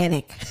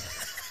mechanic.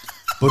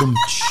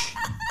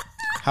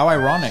 How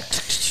ironic.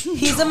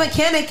 He's a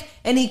mechanic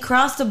and he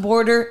crossed the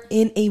border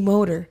in a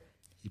motor.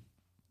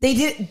 They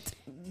did.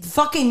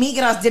 Fucking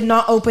Migros did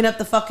not open up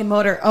the fucking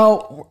motor.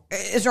 Oh,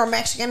 is there a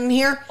Mexican in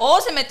here?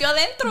 Oh, se metió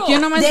adentro. Yo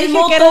nomás dije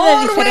que era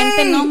de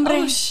diferente nombre.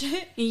 Oh,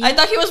 shit. I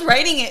thought he was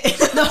writing it.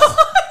 No.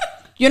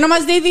 Yo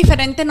nomás di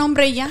diferente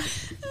nombre y ya.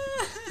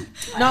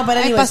 No, but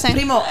anyways,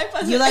 Primo,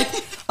 you like...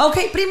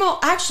 Okay, Primo,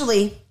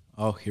 actually,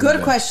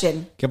 good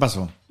question. ¿Qué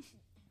pasó?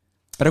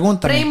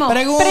 Pregúntame.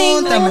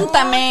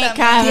 Pregúntame,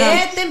 cara.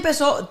 ¿Qué te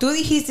empezó? Tú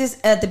dijiste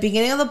at the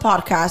beginning of the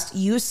podcast,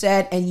 you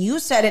said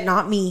it,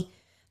 not me,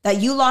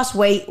 that you lost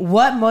weight.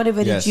 What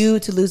motivated you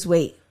to lose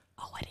weight?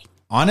 A wedding.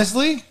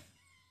 Honestly,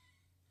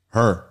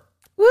 her.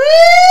 Woo!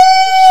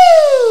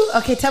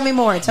 Okay, tell me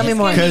more.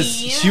 Because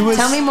she was.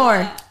 Tell me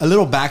more. A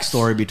little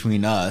backstory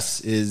between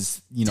us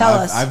is,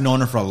 I've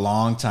known her for a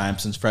long time,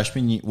 since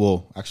freshman year.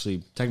 Well,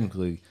 actually,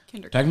 technically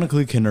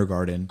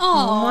kindergarten.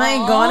 Oh my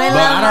God!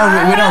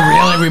 We don't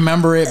really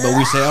remember it, but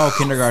we say,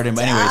 kindergarten.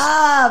 But anyways,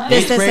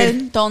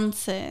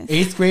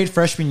 eighth grade,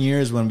 freshman year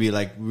is when we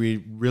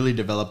really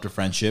developed a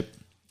friendship.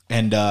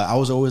 And I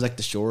was always like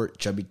the short,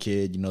 chubby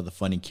kid, the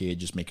funny kid,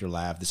 just make her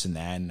laugh, this and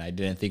that. And I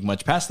didn't think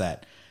much past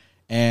that.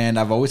 And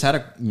I've always had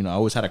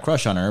a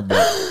crush on her,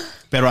 but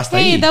pero hasta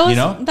ahí,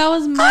 that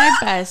was my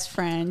best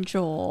friend,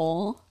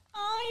 Joel.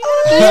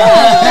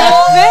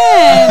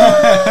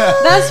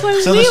 That's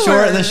when so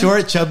the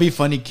short, chubby,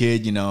 funny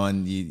kid,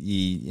 and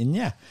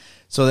yeah.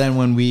 So then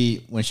when I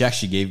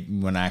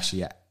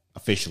actually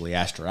officially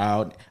asked her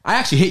out, I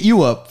actually hit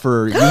you up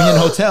for Union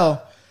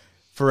Hotel.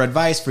 for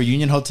advice for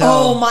Union Hotel.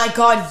 Oh my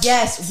God,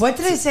 yes. What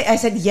did I say? I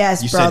said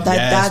yes,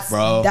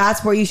 bro.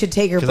 That's where you should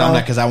take her, bro.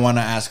 Because I want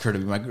to ask her to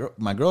be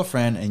my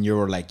girlfriend, and you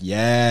were like,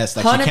 yes,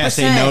 like 100%. She can't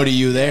say no to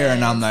you there,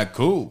 and I'm like,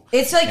 cool.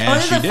 It's like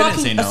under the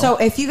fucking. No. So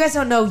if you guys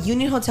don't know,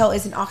 Union Hotel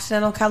is in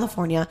Occidental,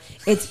 California.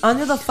 It's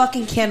under the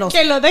fucking candles.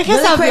 Que lo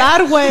dejes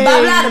hablar, güey. Va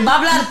a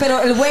hablar, pero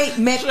el güey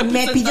me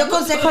pidió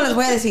consejo. Les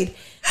voy a decir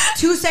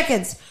 2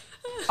 seconds.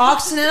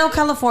 Occidental,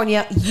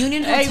 California,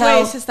 Union Hotel.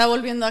 Güey, se está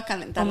volviendo a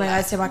calentar. Oh my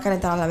God, se va a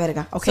calentar a la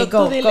verga. Okay,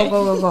 go.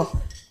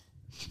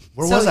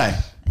 Where was I?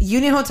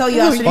 Union Hotel,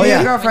 you asked her to be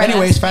your girlfriend.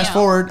 Anyways, fast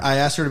forward, I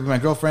asked her to be my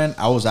girlfriend.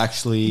 I was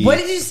actually... What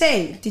did you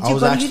say? Did you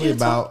go to Union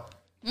Hotel?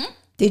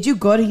 Did you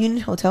go to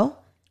Union Hotel?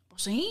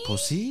 Sí.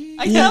 Pues sí.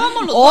 Ahí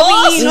estábamos los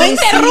dos. No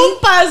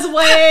interrumpas,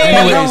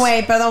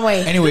 güey. Perdón,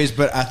 güey. Anyways,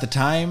 but at the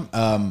time,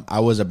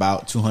 I was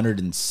about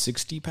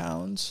 260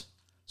 pounds.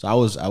 So I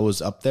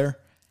was up there.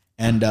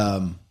 And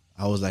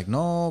I was like,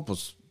 no,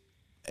 pues,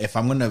 if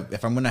I'm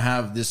gonna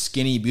have this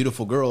skinny,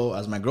 beautiful girl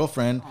as my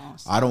girlfriend,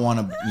 I don't want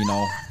to,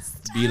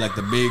 be like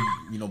the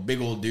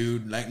big old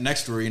dude like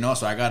next to her,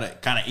 so I gotta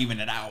kind of even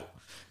it out.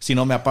 Si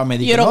no, mi papá me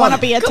dijo, you don't want to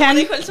be a 10. ¿Cómo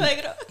dijo el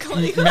suegro?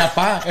 Mi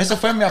papá, eso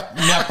fue mi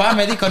papá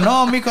me dijo,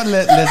 no, mijo,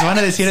 les van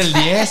a decir el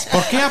 10.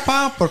 ¿Por qué,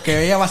 papá?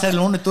 Porque ella va a ser el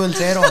 1 y tú el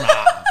 0. No.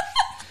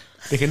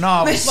 Dije,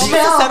 no, pues, vamos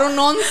a hacer un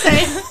 11.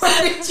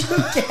 What did you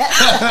get?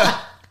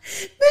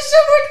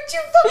 Michelle, where did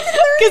you fucking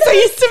learn? Because I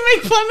used to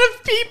make fun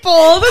of people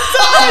all the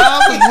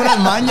time. Pues puras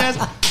mañas.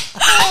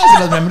 Si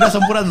las memorias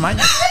son puras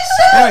mañas.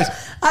 Anyways,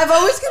 I've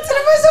always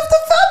considered myself the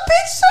fat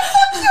bitch, so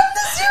fuck you, I'm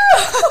the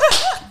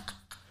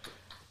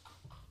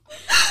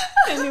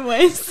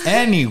 0.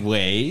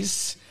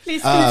 Anyways.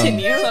 Please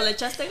continue. So le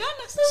echaste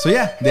ganas. So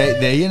yeah, de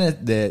ahí en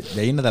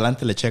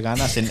adelante le eché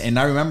ganas, and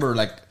I remember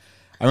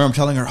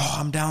telling her,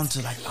 I'm down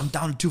to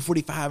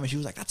 245, and she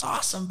was like, that's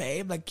awesome,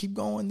 babe, like keep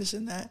going, this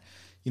and that,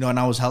 and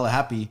I was hella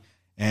happy.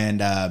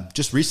 And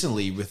just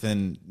recently,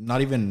 within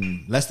not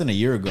even less than a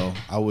year ago,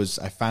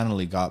 I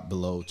finally got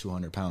below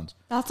 200 pounds.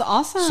 That's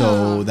awesome.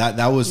 So that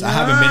was, nice. I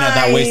haven't been at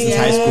that weight since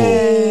high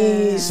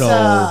school. So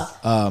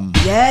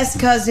yes,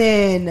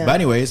 cousin. But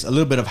anyways, a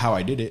little bit of how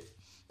I did it.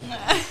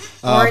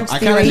 I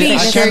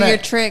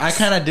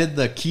kind of did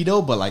the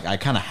keto, but like I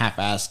kind of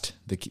half-assed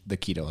the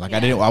keto. Like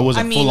I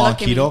wasn't full on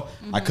keto.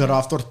 Mm-hmm. I cut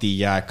off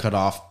tortilla, I cut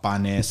off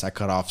panes, I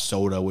cut off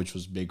soda, which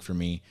was big for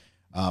me.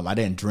 I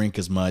didn't drink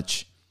as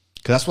much.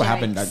 Because that's what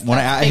happened when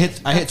I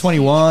hit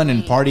 21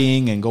 and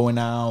partying and going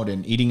out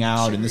and eating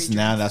out and this and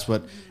that. That's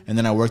what, and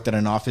then I worked at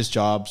an office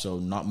job, so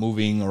not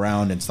moving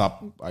around and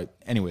stop.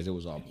 Anyways, it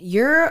was all.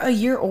 You're a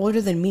year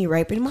older than me,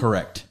 right, Primo?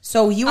 Correct.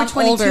 So you were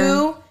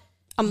 22.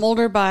 I'm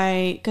older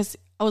because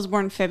I was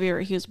born in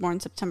February. He was born in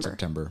September.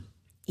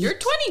 You're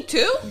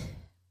 22?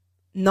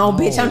 No,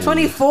 bitch, I'm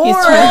 24. I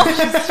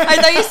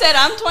thought you said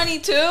I'm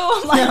 22.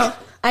 I'm like, no,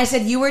 I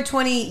said you were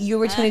 20. You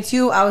were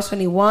 22. I was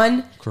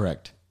 21.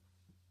 Correct.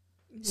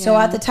 So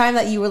at the time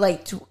that you were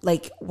like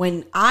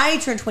when I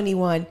turned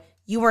 21,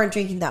 you weren't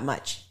drinking that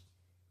much.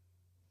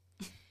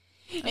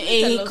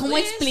 ¿Cómo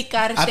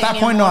explicarte? At that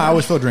point, no, I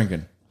was still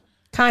drinking.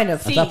 Kind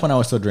of. At that point, I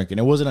was still drinking.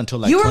 It wasn't until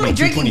like you were my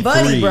drinking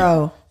buddy,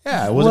 bro.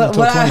 Yeah, it wasn't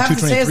until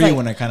 22, 23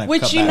 when I kind of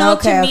cut back.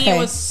 To me, it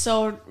was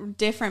so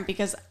different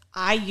because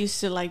I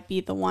used to like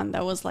be the one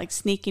that was like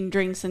sneaking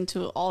drinks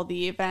into all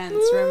the events.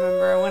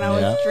 Remember when I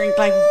would drink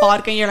like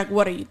vodka and you're like,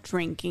 what are you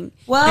drinking?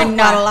 Well, you're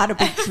not allowed to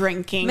be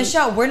drinking.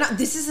 Michelle,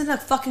 this isn't a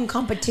fucking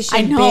competition,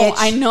 bitch.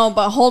 I know,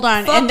 but hold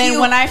on. Fuck and then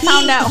when I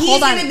found out,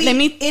 hold on, let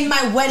me in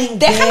my wedding.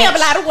 Déjame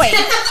hablar, güey.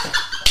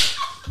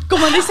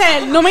 Como dice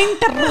él, no me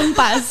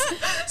interrumpas.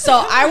 So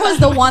I was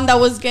the one that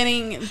was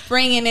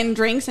bringing in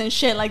drinks and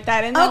shit like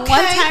that. And then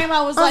one time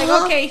I was like,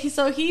 okay,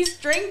 so he's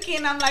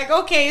drinking. I'm like,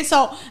 okay,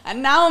 so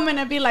and now I'm going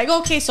to be like,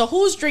 okay, so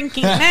who's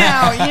drinking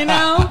now,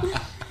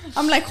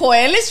 I'm like,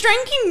 Joel is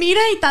drinking, mira,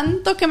 y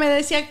tanto que me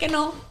decía que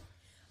no.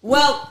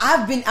 Well,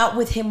 I've been out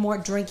with him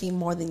drinking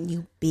more than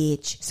you,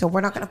 bitch. So we're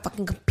not going to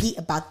fucking compete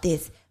about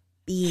this,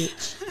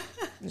 bitch.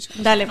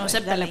 Dale, no se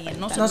peleen.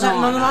 No vamos a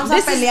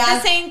pelear.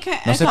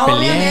 No se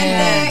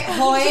peleen.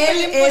 Joel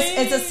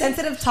is a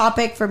sensitive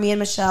topic for me and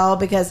Michelle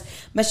because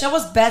Michelle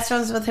was best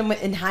friends with him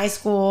in high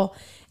school,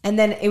 and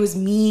then it was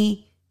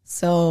me.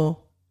 So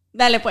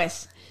dale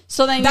pues.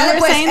 So then you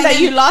were saying that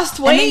you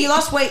lost weight. And then you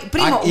lost weight.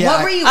 Primo,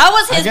 what were you? I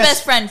was his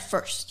best friend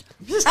first.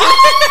 This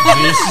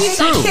is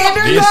true.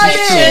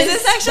 This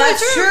is actually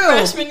true.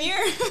 Freshman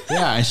year.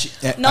 Yeah, and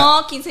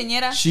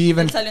quinceañera.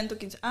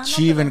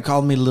 She even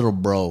called me little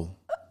bro.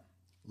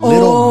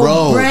 Little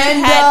bro.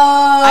 Brenda.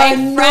 I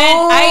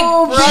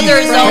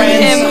brother zoned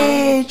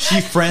him.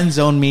 She friend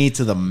zoned me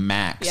to the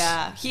max.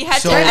 Yeah, he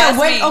had to ask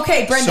me.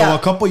 Okay, Brenda. So a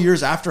couple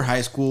years after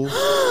high school,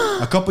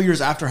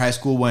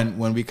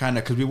 when we kind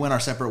of, because we went our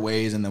separate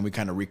ways and then we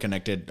kind of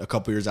reconnected a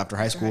couple years after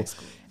high school.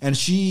 And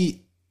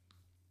she,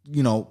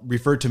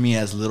 referred to me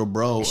as little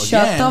bro again.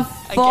 Shut the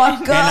fuck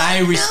up. And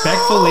I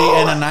respectfully,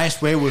 in a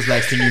nice way, was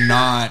like, can you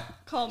not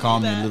call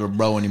me little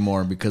bro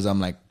anymore, because I'm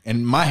like,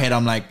 in my head,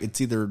 I'm like, it's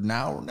either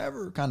now or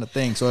never kind of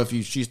thing. So if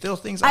she still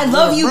thinks I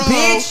love you,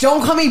 bitch,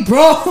 don't call me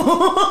bro.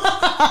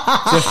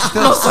 So if she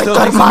still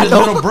thinks I'm a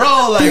little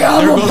bro, like,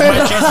 there goes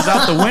my chances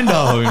out the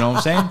window. You know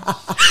what I'm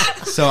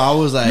saying? So I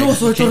was like,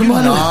 can you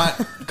not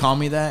call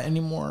me that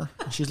anymore?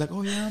 And she's like,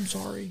 oh yeah, I'm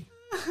sorry.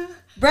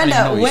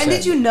 Brenda, when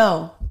did you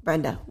know?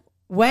 Brenda,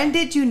 when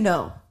did you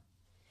know?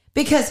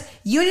 Because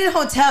you in a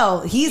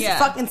hotel, he's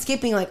fucking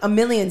skipping like a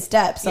million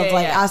steps of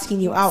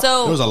asking you out.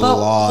 So there was a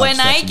lot. When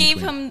I gave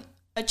him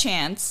a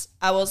chance,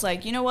 I was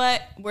like, you know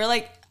what?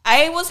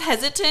 I was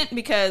hesitant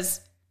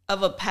because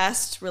of a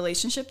past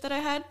relationship that I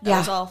had that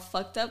was all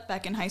fucked up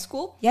back in high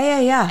school.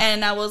 Yeah.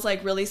 And I was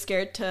like really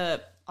scared to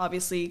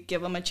obviously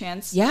give him a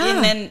chance. Yeah.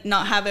 And then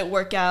not have it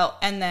work out,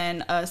 and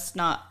then us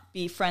not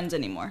be friends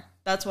anymore.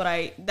 That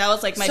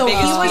was like my biggest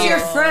fear. So he was your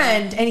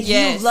friend, and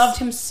you loved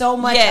him so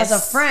much as a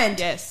friend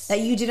that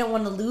you didn't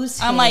want to lose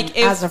him. I'm like,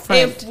 as a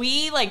friend. If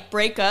we like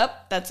break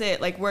up, that's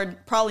it. Like, we're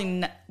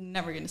probably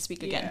never going to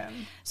speak again.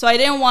 So I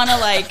didn't want to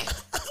like,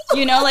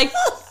 like,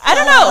 I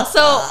don't know.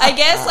 So I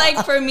guess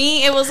like for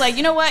me, it was like,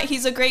 you know what?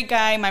 He's a great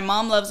guy. My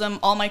mom loves him.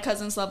 All my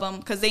cousins love him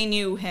because they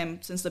knew him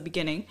since the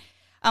beginning.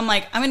 I'm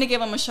like, I'm going to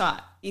give him a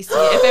shot. You see,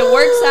 if it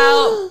works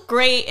out,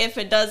 great. If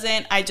it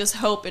doesn't, I just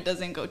hope it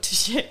doesn't go to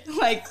shit.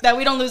 Like, that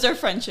we don't lose our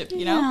friendship,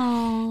 you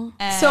know?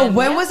 And so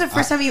when was the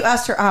first time you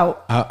asked her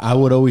out? I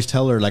would always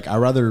tell her, like, I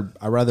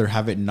rather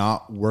have it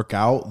not work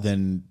out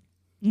than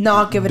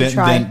not give it a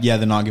try.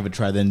 Than not give it a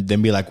try. Then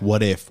be like,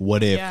 what if?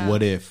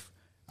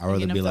 I'd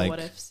rather be like,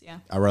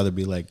 I'd rather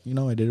be like,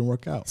 it didn't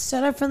work out.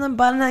 Start out from the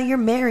bottom, now you're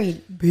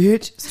married,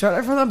 bitch. Start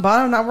out from the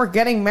bottom, now we're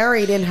getting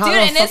married. And how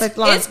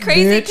it's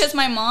crazy because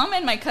my mom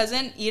and my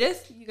cousin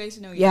Edith, you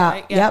guys know Edith,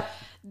 right? Yeah. Yep.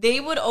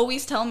 They would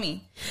always tell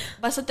me,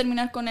 vas a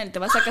terminar con él, te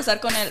vas a casar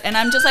con él. And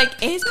I'm just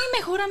like, es mi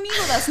mejor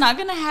amigo. That's not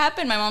going to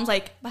happen. My mom's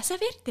like, vas a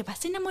ver, te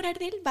vas a enamorar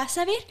de él, vas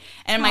a ver.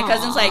 And my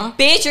cousin's like,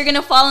 bitch, you're going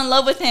to fall in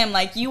love with him.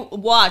 Like, you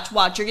watch,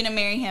 you're going to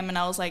marry him. And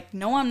I was like,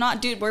 no, I'm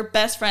not, dude. We're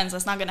best friends.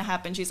 That's not going to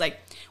happen. She's like,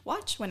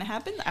 watch, when it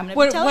happens, I'm going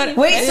to be telling you.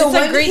 Wait, so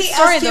it's a great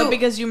story, though,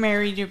 because you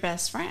married your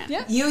best friend.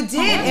 Yeah. You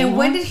did. And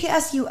when did he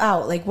ask you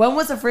out? Like, when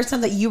was the first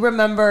time that you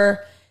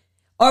remember...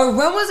 Or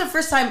when was the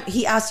first time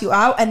he asked you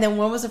out? And then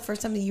when was the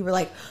first time that you were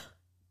like,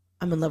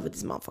 I'm in love with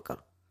this motherfucker?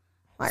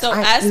 So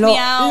ask me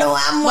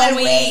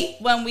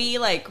out when we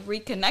like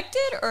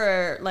reconnected,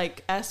 or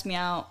like ask me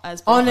out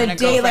as on a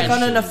date, like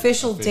on an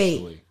official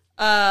date?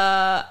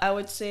 I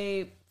would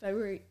say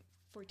February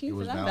 14th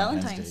for that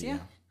Valentine's, yeah.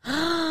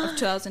 Of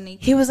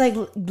 2018. He was like,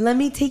 let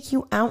me take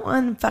you out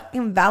on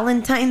fucking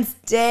Valentine's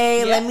Day.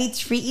 Yeah. Let me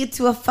treat you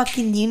to a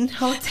fucking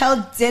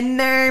hotel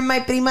dinner.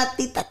 My prima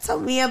tita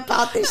told me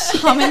about this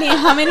shit.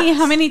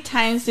 How many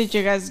times did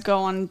you guys go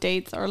on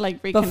dates or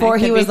like reconnect? Before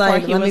he was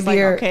like, let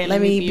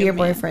me be your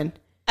boyfriend.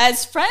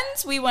 As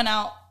friends, we went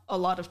out a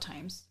lot of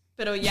times.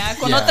 Pero ya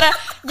con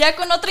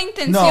otra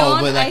intención. No,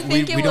 but like, I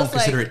think we don't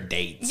consider it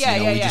dates.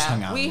 We just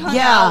hung out. We hung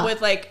out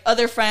with like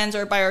other friends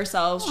or by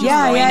ourselves, just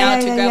going out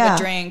to grab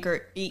a drink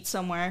or eat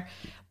somewhere.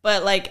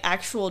 But like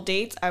actual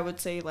dates, I would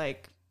say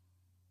like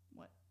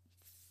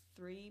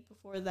 3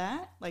 before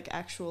that, like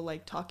actual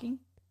like talking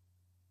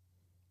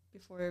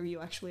before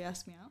you actually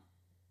asked me out.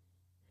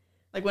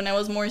 Like when I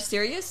was more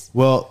serious.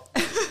 Well,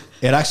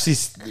 it actually,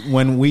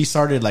 when we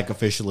started like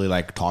officially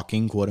like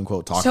talking, quote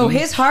unquote talking. So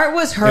his heart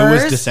was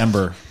hers. It was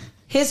December.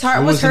 His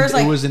heart was hers.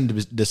 It was in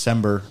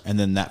December, and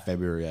then that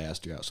February I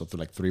asked you out. So for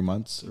like 3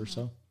 months or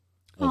so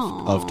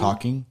of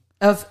talking.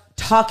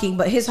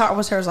 But his heart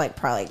was hers like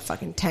probably like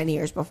fucking 10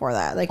 years before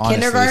that. Like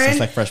honestly, kindergarten. Since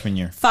like freshman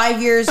year.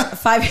 5 years.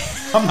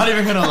 I'm not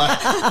even gonna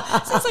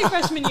lie. Since like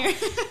freshman year.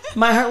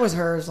 My heart was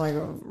hers. Like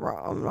I'm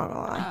not gonna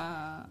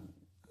lie.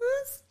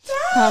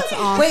 That's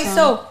awesome. Wait,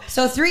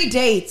 so 3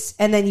 dates,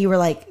 and then you were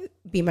like,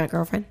 be my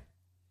girlfriend?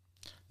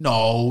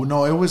 No,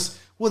 it was.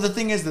 Well, the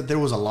thing is that there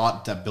was a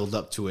lot that built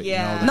up to it.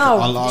 Yeah. A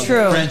lot of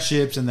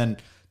friendships, and then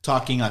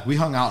talking. Like we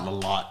hung out a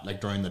lot,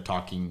 like during the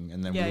talking,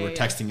 and then we were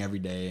texting every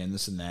day and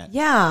this and that.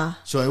 Yeah.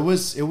 So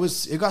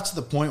it got to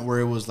the point where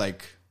it was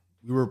like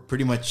we were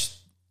pretty much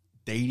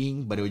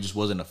dating, but it just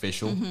wasn't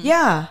official. Mm-hmm.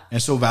 Yeah.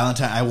 And so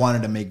I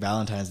wanted to make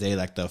Valentine's Day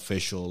like the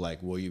official,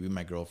 like, will you be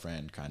my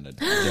girlfriend kind of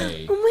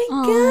day. Oh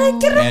my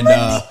God. And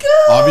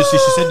obviously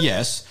she said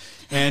yes.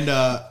 And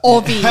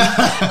Obi.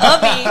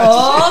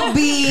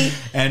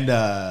 And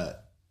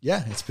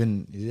it's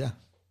been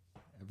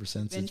ever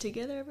since. Been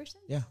together ever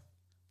since? Yeah.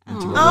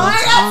 Oh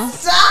my God,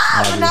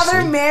 stop! Now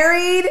they're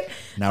married.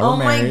 Now we're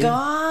married. Oh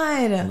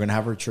my God. We're gonna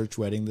have our church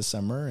wedding this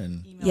summer,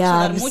 and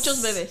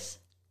muchos bebés.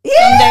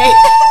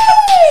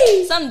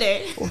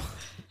 Someday.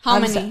 How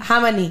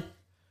many?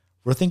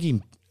 We're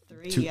thinking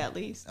 3 at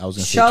least. I was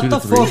gonna Shut say 2 the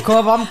to 3. fuck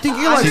up. I'm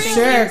thinking like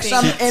 6.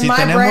 In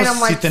my brain, I'm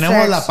like 6. Si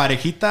tenemos la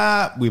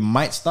parejita, we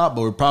might stop,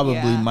 but we probably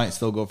might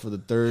still go for the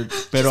third.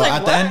 Pero like,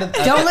 at the end of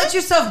don't let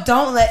yourself.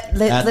 Don't let. at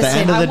Listen. the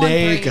end of the I want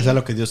day, 3. que sea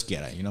lo que Dios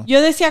quiera, you know.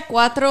 Yo decía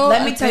 4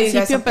 Let me al tell you guys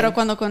principio, something. pero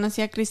cuando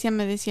conocí a Cristian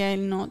me decía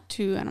él no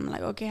 2, and I'm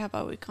like, okay, how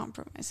about we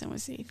compromise and we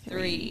say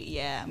 3,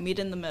 yeah, meet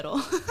in the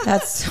middle.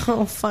 That's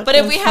so fucking. But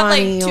if we had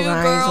funny, like 2 you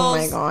guys. girls, Oh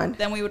my god.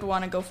 then we would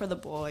want to go for the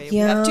boy. If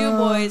Yeah. we have 2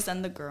 boys,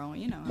 then the girl.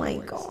 You know. Oh my it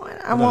works. god.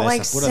 I want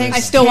like Pura 6. de I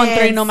still want 3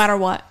 kids. no matter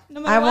what. No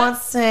matter I what. want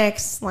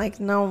 6. Like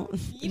no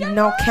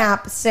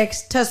cap.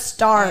 6 to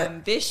start.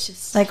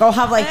 Ambitious. Like I'll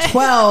have like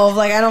 12.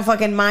 Like I don't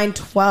fucking mind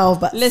 12,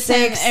 but Listen,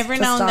 6 every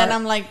to now and start. then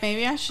I'm like,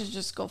 maybe I should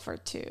just go for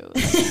 2.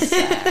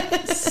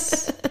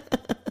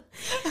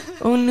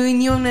 Un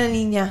niño, una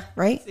niña,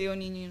 right? Sí, un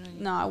niño, una niña.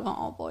 No, I want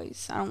all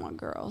boys. I don't want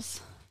girls.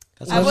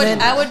 I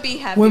would be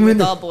happy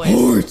with all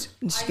boys.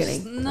 I'm just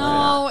kidding.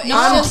 No, it's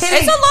I'm just kidding.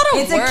 It's a lot of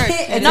It's a work.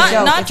 kid- it's a not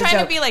joke. not It's a trying to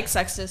joke. be like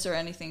sexist or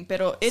anything,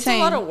 pero it's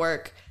Same. a lot of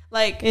work.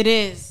 Like it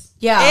is.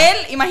 Yeah.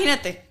 él,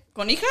 imagínate,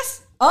 con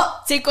hijas.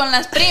 Oh, Sí, con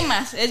las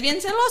primas es bien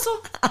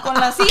celoso. Con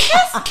las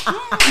hijas,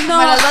 No.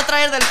 me las va a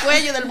traer del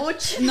cuello, del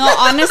buche. No,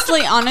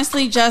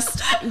 honestly,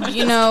 just I'm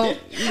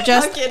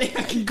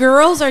kidding.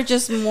 girls are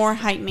just more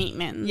high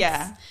maintenance.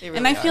 Yeah, they and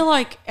really I feel are.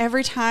 like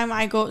every time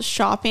I go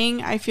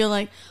shopping, I feel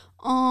like,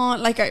 oh,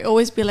 like I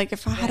always be like,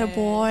 if I had a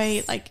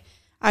boy, like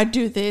I'd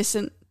do this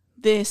and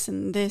this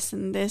and this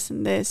and this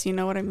and this. You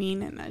know what I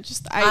mean? And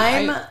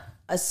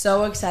I'm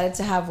so excited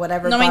to have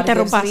whatever No me God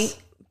gives interrumpas. me.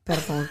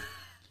 Perdón.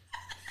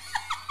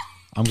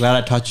 I'm glad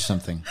I taught you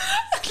something.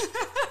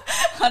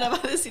 Ahora va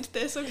a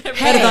decirte eso. Que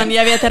Hey. Perdón,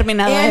 ya había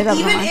terminado. And Era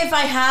even broma. if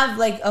I have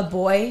like a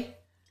boy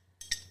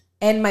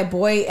and my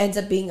boy ends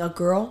up being a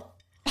girl,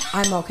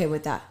 I'm okay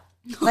with that.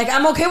 Like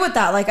I'm okay with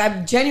that. Like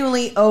I'm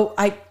genuinely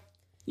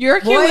You're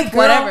okay boy, with girl.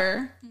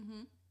 whatever.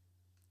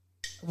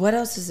 what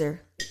else is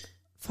there?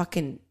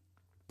 Fucking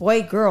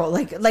boy, girl,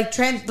 like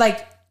trans,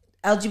 like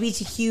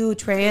LGBTQ,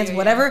 trans,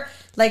 whatever.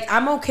 Like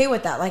I'm okay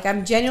with that. Like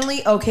I'm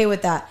genuinely okay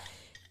with that.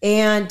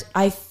 And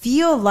I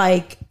feel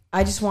like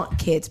I just want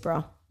kids,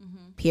 bro.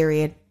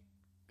 Period.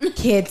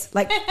 Kids,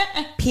 like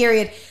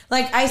period.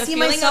 Like I the see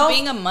feeling myself of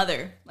being a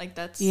mother, like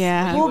that's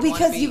Yeah. what you well would want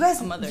because to you be,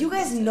 guys a mother. you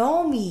guys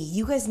know me.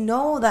 You guys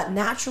know that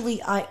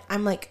naturally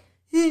I'm like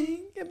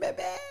El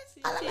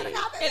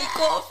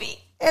coffee.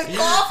 El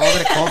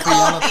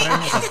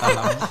coffee.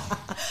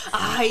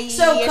 Ay,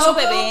 So eso Coco,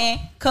 bebé.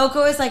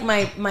 Coco is like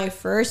my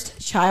first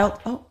child.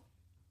 Oh.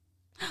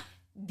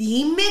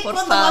 Dime Por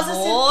cuando vas a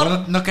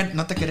hacer. favor.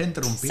 No te quiero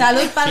interrumpir.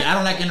 Salud para- See, I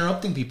don't like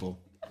interrupting people.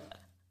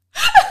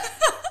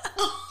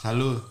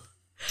 Salud.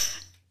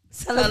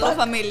 Salud,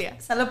 familia.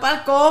 Salud para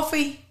el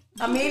coffee.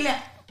 Familia.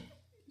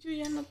 Yo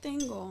ya no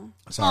tengo.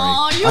 Sorry.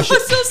 Oh, you I were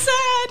should- so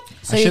sad.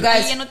 So I you should-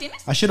 guys, ¿Ya no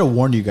tienes? I should have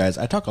warned you guys.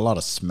 I talk a lot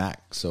of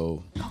smack,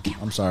 so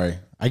I'm sorry.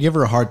 I give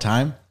her a hard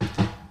time.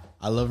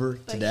 I love her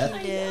to death,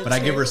 but I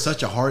give her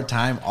such a hard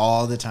time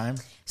all the time.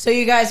 so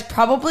you guys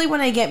probably when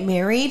I get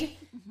married,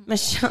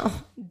 Michelle,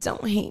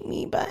 don't hate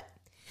me, but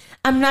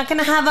I'm not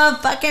gonna have a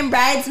fucking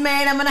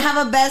bridesmaid. I'm gonna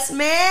have a best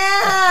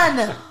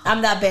man.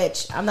 I'm that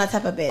bitch. I'm that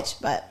type of bitch,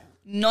 but.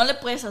 No le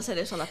puedes hacer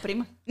eso a la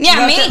prima. Ni a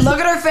mí. Look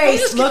at her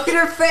face. Look at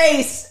her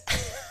face.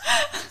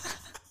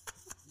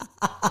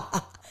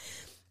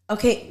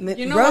 Okay,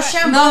 You know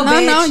Rochambeau, what? No,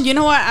 bitch. no. You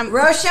know what? I'm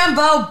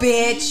Rochambeau,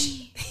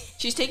 bitch.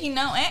 She's taking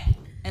now,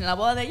 En la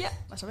boda de ella,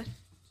 vas a ver.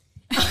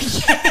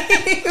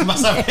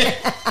 Vas a ver.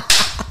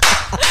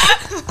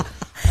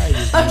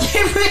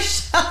 Okay,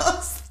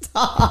 Michelle,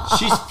 stop.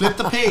 She's flipped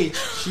the page.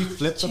 She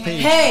flipped the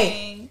page.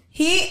 Hey,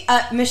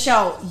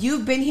 Michelle,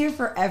 you've been here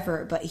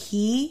forever, but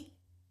he.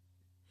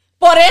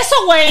 Por eso,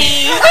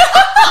 güey.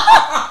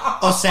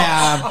 O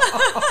sea,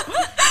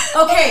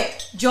 Okay,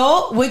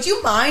 Joel, would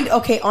you mind?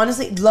 Okay,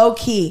 honestly, low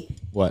key.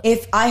 What?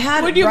 If I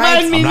had Would you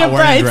brides- mind being I'm a not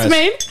wearing a dress.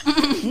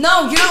 bridesmaid?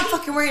 No, you're not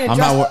fucking wearing a I'm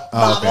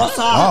dress.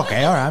 not.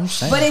 Okay, all right. I'm just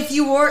saying. But if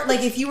you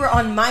were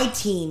on my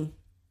team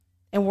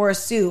and wore a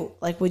suit,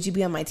 like, would you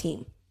be on my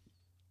team?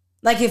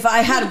 Like, if I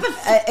had,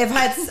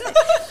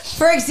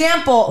 for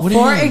example, What do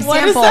you mean?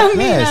 What does that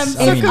mean? Yes,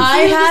 I'm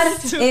I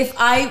so mean- if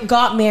I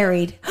got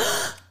married,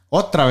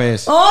 Otra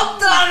vez.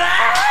 otra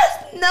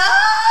vez, no.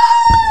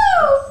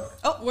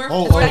 Oh, we're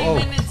Oh, 40 oh,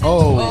 minutes in.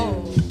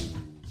 oh.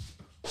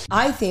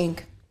 I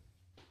think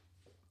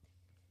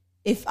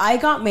if I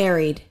got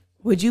married,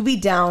 would you be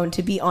down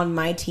to be on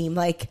my team?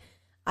 Like,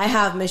 I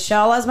have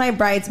Michelle as my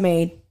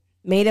bridesmaid,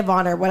 maid of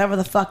honor, whatever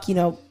the fuck,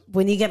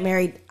 when you get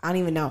married, I don't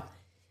even know.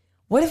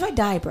 What if I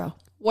die, bro?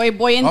 Voy a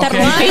Okay.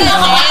 interrumpir.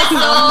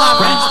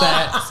 Scratch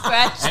that.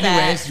 Scratch that.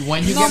 Anyways,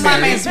 when you No get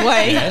married, mames,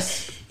 güey.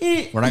 yes.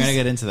 We're not gonna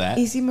get into that.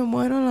 ¿Y si me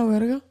muero a la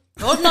verga?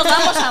 Todos nos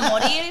vamos a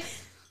morir.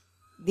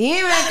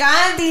 Dime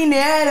acá el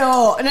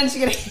dinero. No, just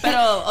kidding. Pero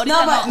ahorita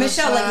No, but no.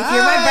 Michelle, like, if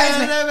you're my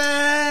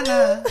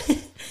bridesmaid.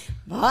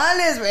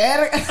 Vales,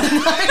 verga.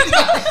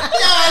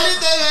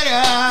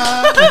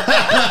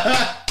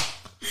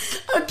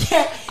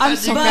 Okay. I'm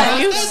so But-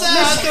 confused.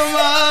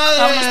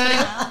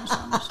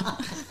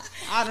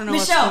 I don't know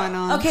what's Michelle, going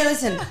on. okay,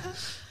 listen.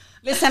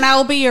 Listen, I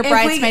will be your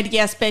bridesmaid.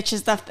 Yes, bitch.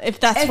 If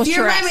that's what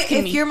you're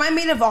asking me. If you're my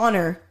maid of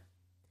honor,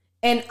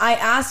 and I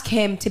ask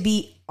him to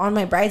be on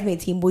my bridesmaid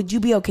team, would you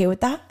be okay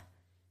with that?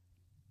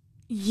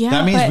 Yeah,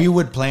 that means we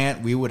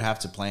would have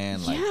to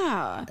plan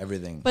like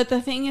everything. But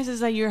the thing is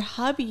that your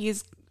hubby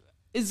is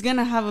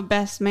gonna have a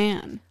best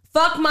man.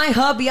 Fuck my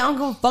hubby. I don't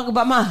give a fuck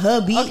about my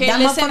hubby. Okay, that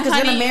motherfucker's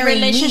gonna marry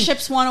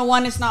relationships me.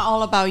 101 is not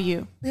all about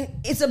you.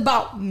 It's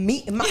about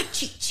me and my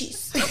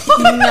cheese.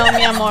 No,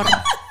 mi amor.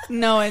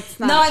 No, it's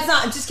not. No, it's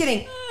not. I'm just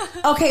kidding.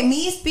 Okay,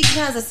 me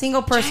speaking as a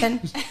single person.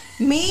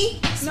 Me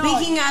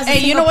speaking as a single person.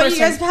 Hey, you know what? You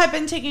guys have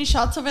been taking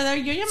shots over there.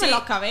 Yo ya me lo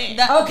acabé.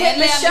 Okay,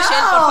 Michelle,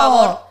 por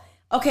favor.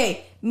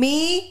 Okay,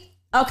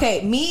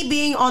 me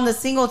being on the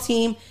single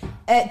team.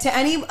 To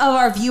any of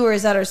our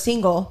viewers that are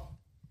single,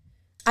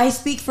 I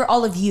speak for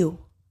all of you.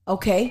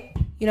 Okay,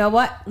 you know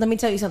what? Let me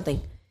tell you something.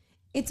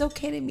 It's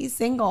okay to be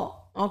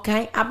single.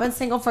 Okay, I've been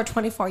single for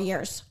 24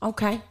 years.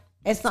 Okay,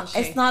 it's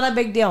not a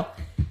big deal.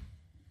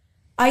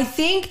 I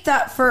think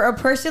that for a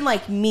person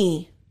like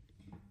me,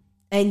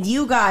 and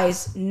you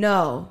guys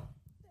know,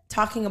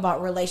 talking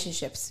about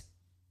relationships,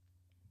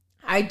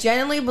 I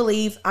genuinely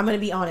believe, I'm going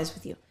to be honest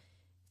with you.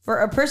 For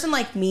a person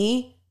like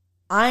me,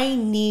 I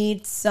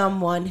need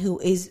someone who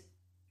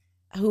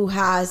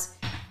has.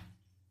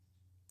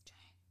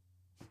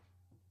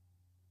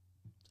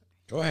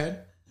 Go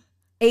ahead.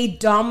 A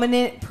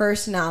dominant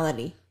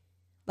personality.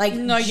 Like,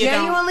 no,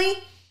 genuinely,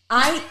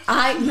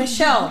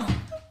 Michelle,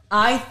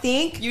 I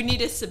think you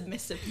need a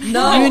submissive.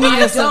 No, you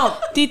need don't.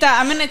 Tita,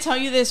 I'm going to tell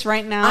you this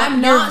right now.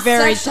 You're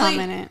very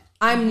dominant.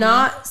 I'm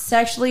not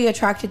sexually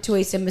attracted to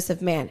a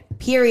submissive man.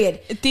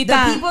 Period. Tita,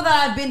 the people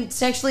that I've been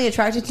sexually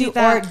attracted to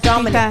are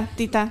dominant.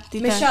 Tita.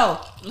 Michelle.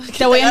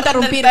 Te voy a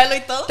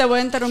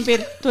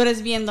interrumpir. Tú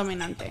eres bien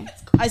dominante.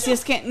 Así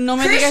es que no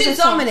me digas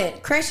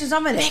eso. Christian's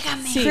dominant.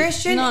 Sí.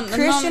 Christian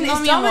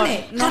is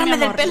dominant. No, mi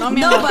amor.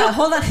 No, but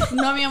hold on.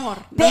 No, mi amor.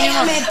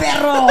 Pégame,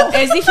 perro.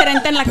 Es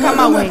diferente en la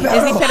cama, güey.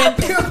 Es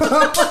diferente.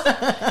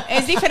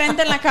 Es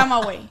diferente en la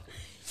cama, güey.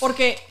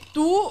 Porque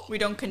tú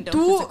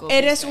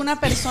eres una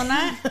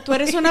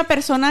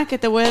persona que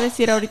te voy a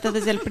decir ahorita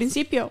desde el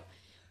principio.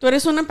 Tú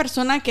eres una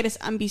persona que eres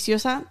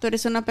ambiciosa. Tú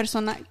eres una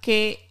persona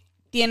que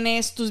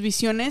tienes tus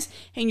visiones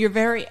and you're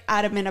very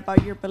adamant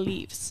about your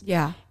beliefs.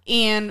 Yeah.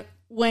 And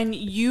when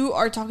you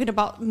are talking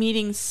about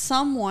meeting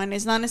someone,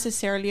 it's not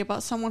necessarily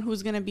about someone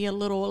who's going to be a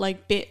little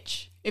like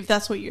bitch, if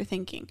that's what you're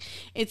thinking.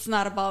 It's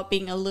not about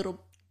being a little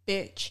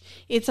bitch.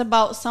 It's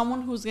about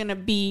someone who's going to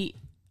be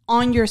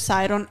on your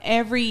side on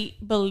every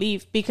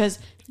belief, because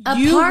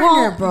you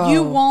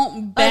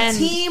won't bend. A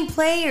team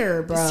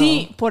player, bro.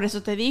 Sí, por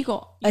eso te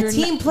digo. A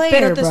team player,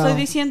 pero te estoy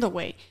diciendo,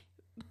 güey.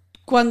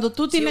 Cuando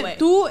tú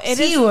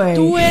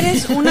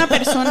eres una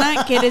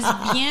persona que eres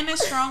bien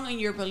strong in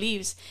your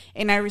beliefs,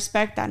 and I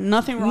respect that.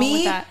 Nothing wrong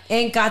with that.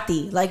 Me and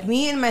Katy, like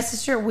me and my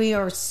sister, we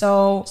are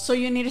so. So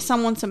you need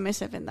someone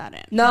submissive in that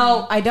end.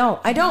 No, I don't.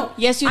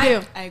 Yes, you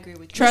do. I agree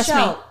with you. Trust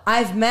Michelle, me.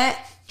 I've met.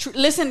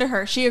 Listen to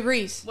her. She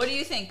agrees. What do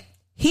you think?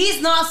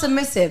 He's not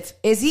submissive,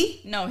 is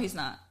he? No, he's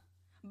not.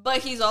 But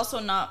he's also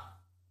not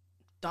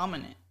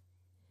dominant.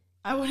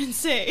 I wouldn't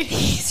say.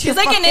 He's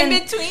like an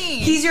in-between.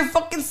 He's your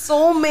fucking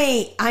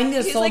soulmate. I need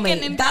a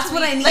soulmate. Like that's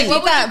what I need.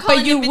 Like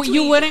but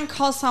you wouldn't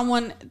call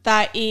someone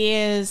that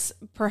is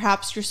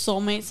perhaps your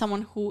soulmate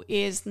someone who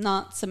is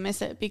not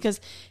submissive, because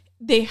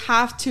they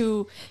have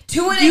to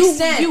an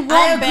extent. You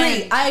won't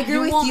I agree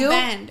with you.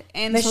 Bend.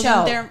 And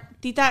Michelle. So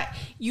Tita,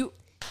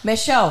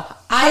 Michelle,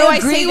 I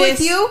agree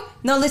with you.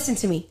 No, listen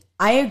to me.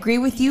 I agree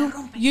with you.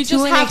 You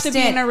just have to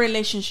be in a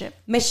relationship.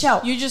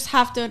 Michelle. You just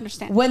have to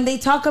understand. When they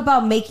talk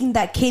about making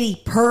that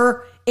kitty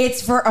purr,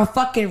 it's for a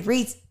fucking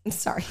reason.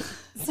 Sorry.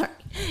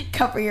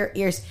 Cover your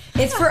ears.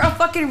 It's for a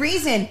fucking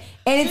reason.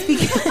 And it's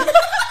because...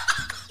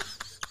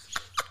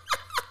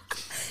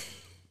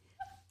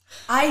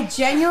 I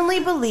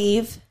genuinely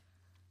believe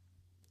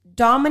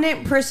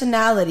dominant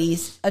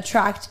personalities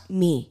attract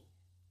me.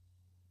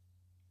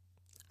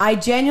 I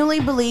genuinely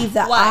believe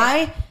that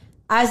I...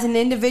 as an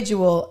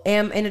individual,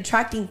 am an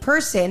attracting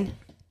person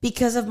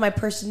because of my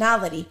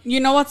personality. You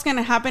know what's going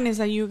to happen is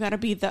that you got to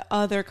be the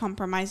other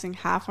compromising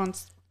half on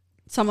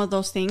some of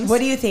those things. What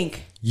do you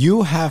think?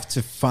 You have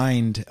to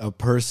find a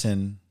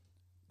person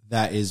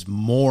that is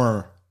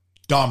more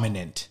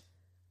dominant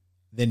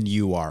than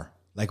you are.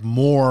 Like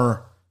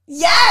more...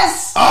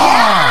 Yes!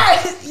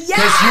 Yes!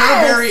 Because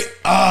you're very...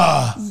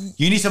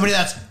 You need somebody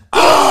that's...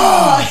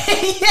 Yes!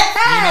 You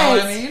know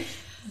what I mean?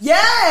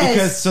 Yes.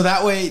 Because so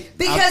that way.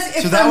 Because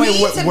if for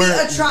me to be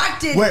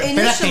attracted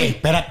initially.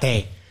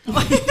 Espérate.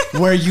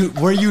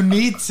 where you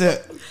need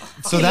to.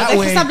 So that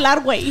way.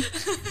 Hablar, güey.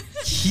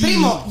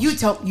 Primo, you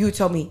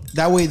told me.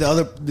 That way, the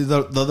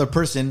other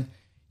person,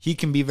 he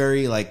can be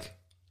very like.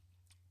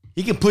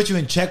 He can put you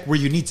in check where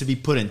you need to be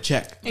put in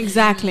check.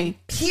 Exactly.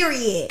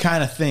 Period.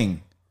 Kind of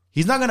thing.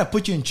 He's not gonna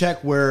put you in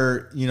check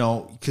where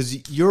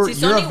because you're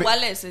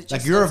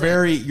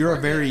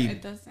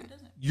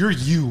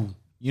you.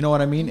 You know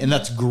what I mean? And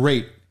that's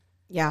great.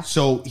 Yeah.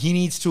 So he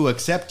needs to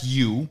accept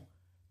you.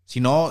 Si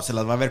no, se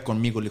las va a ver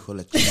conmigo, el hijo de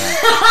la chingada.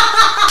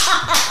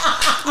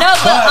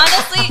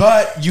 honestly,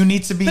 but you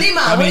need to be.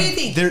 Prima, what do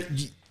you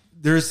think?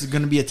 There's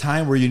going to be a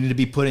time where you need to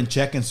be put in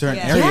check in certain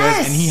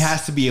areas, and he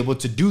has to be able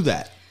to do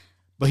that.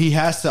 But he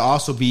has to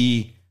also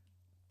be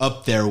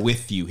up there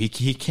with you.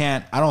 He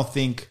can't. I don't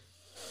think.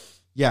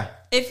 Yeah.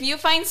 If you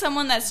find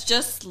someone that's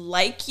just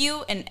like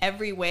you in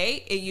every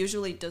way, it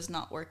usually does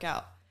not work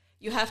out.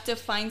 You have to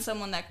find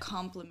someone that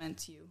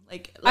complements you,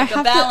 like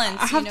a balance.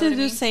 I have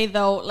to say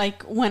though,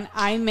 like when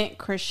I met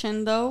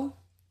Christian though,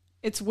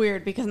 it's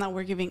weird because now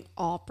we're giving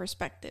all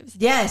perspectives.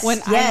 Yes.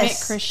 When I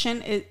met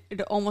Christian,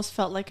 it almost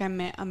felt like I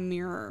met a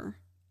mirror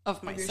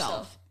of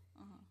myself.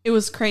 It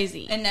was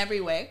crazy in every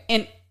way,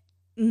 and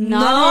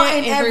not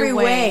in every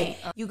way.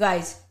 You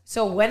guys.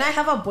 So when I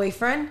have a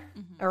boyfriend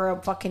or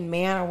a fucking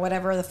man or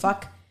whatever the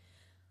fuck,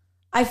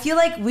 I feel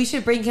like we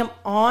should bring him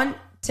on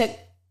to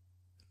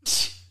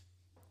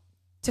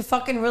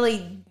fucking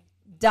really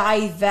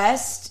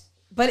divest.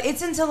 But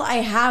it's until I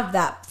have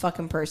that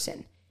fucking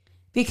person.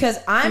 Because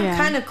I'm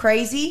kind of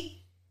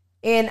crazy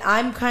and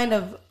I'm kind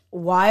of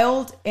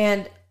wild.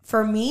 And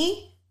for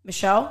me,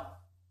 Michelle,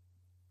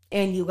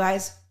 and you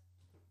guys,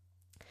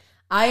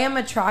 I am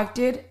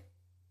attracted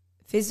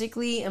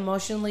physically,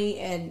 emotionally,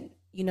 and,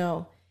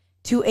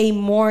 to a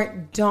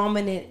more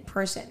dominant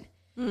person.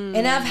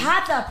 And I've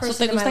had that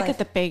person in my life. Que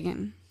te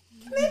peguen.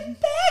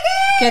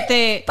 Que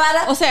te...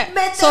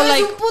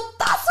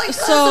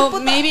 So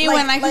maybe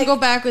when I can go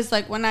back, it's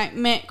like when I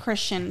met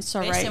Christian,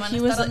 so right,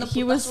 he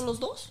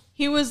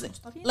was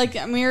like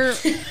a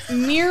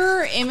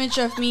mirror image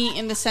of me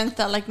in the sense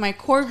that like my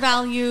core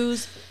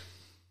values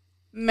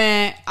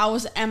I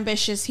was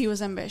ambitious, he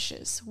was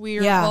ambitious. We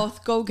were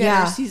both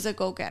go-getters, he's a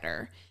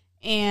go-getter.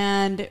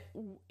 And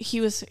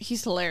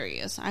he's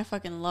hilarious. I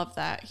fucking love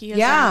that. He has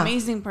an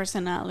amazing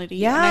personality.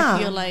 Yeah. And I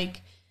feel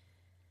like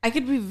I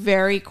could be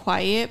very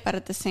quiet, but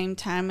at the same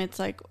time, it's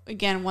like,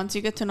 again, once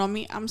you get to know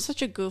me, I'm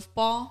such a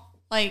goofball.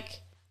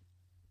 Like,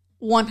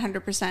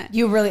 100%.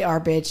 You really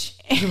are, bitch.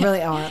 You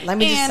really are. Let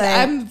me just say.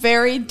 And I'm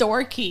very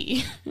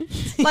dorky.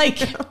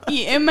 Like,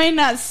 it may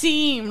not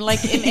seem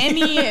like in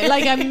any,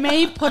 like I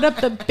may put up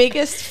the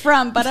biggest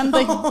front, but I'm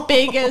the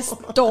biggest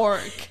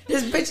dork.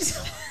 This bitch is...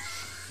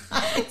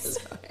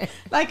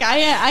 Like I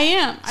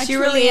am. She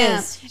really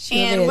is.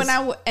 And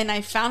when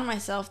I found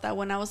myself that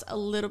when I was a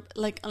little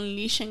like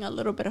unleashing a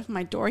little bit of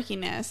my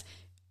dorkiness,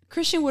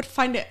 Christian would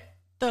find it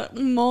the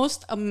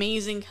most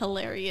amazing,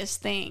 hilarious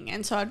thing.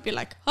 And so I'd be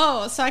like,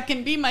 oh, so I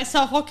can be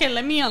myself. Okay,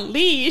 let me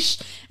unleash.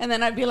 And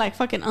then I'd be like,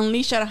 fucking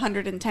unleash at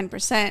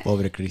 110%.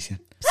 Pobre Christian.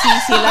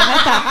 Sí,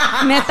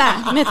 la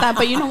neta.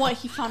 But you know what?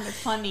 He found it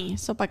funny.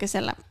 So pa' que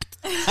se la...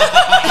 And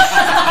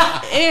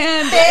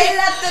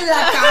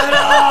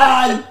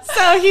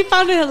so he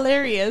found it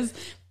hilarious.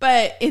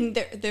 But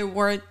there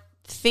were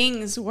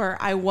things where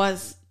I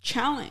was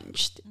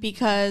challenged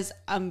because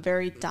I'm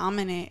very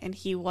dominant and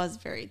he was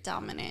very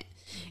dominant.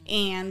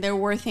 And there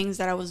were things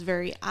that I was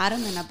very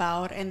adamant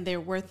about, and there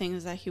were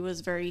things that he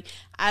was very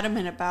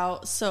adamant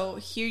about. So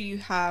here you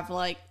have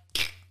like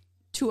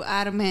two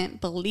adamant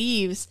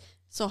beliefs.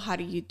 So how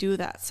do you do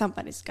that?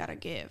 Somebody's got to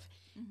give.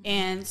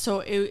 And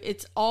so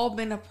it's all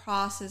been a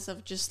process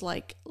of just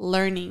like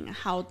learning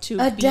how to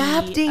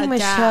adapting,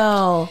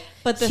 Michelle.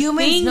 But the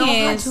humans thing know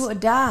is, how to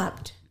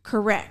adapt.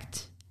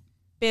 Correct.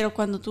 Pero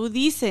cuando tú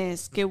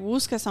dices que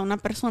buscas a una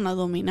persona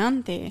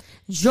dominante,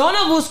 yo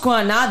no busco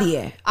a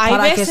nadie.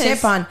 Para que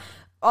sepan,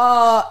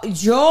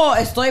 yo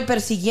estoy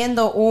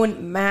persiguiendo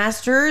un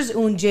master's,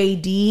 un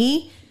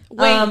JD.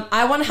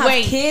 I want to have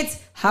kids.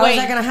 How is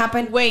that going to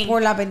happen? Por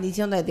la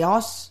bendición de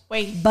Dios.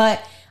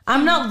 But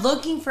I'm not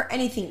looking for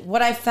anything.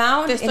 What I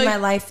found in my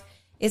life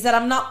is that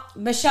I'm not...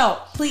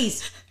 Michelle,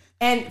 please.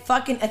 And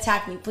fucking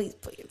attack me. Please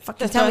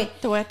fucking tell me.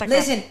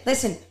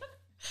 Listen.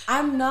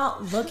 I'm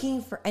not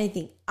looking for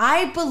anything.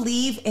 I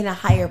believe in a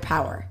higher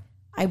power.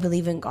 I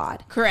believe in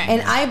God. Correct.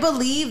 And I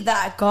believe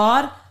that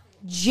God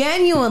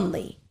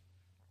genuinely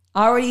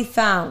already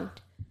found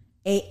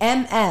a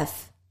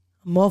MF,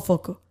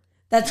 motherfucker,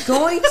 that's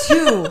going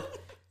to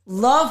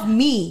love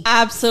me.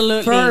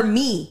 Absolutely. For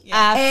me.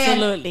 Yeah.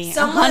 Absolutely.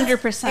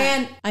 100%.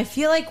 And I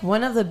feel like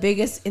one of the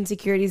biggest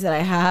insecurities that I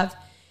have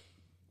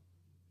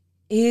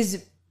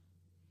is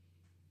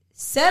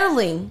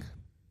settling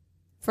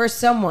for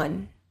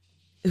someone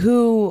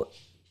who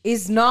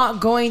is not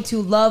going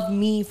to love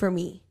me for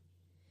me.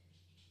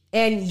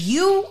 And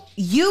you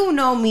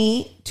know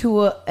me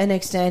to an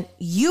extent.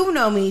 You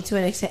know me to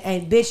an extent.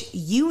 And bitch,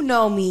 you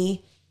know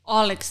me.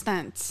 All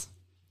extents.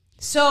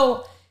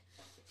 So,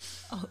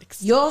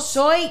 yo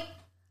soy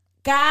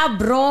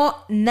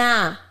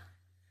cabrona.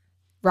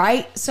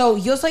 Right? So,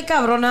 yo soy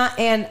cabrona.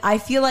 And I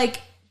feel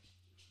like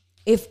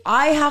if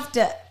I have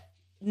to...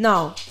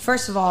 No,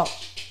 first of all,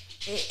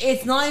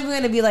 it's not even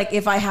going to be like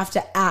if I have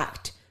to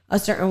act a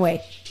certain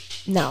way.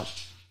 No.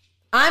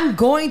 I'm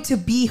going to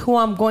be who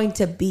I'm going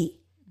to be.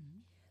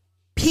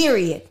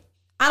 Period.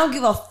 I don't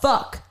give a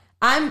fuck.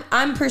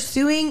 I'm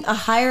pursuing a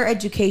higher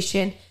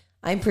education.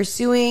 I'm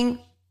pursuing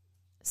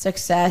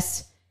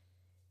success.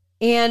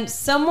 And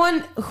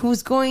someone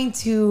who's going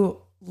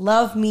to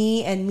love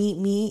me and meet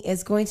me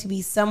is going to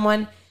be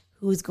someone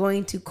who's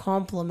going to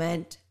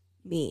compliment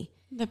me.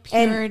 The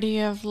purity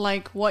of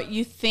like what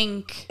you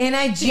think. And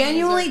I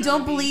genuinely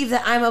don't believe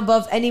that I'm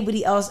above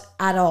anybody else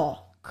at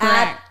all.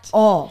 Correct. At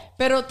all.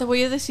 Pero te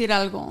voy a decir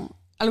algo.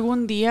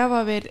 Algún día va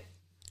a haber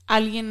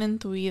alguien en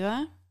tu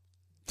vida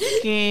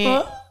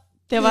que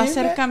te va a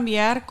hacer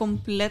cambiar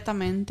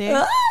completamente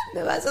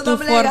me vas a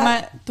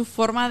tu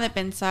forma de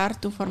pensar,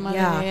 tu forma de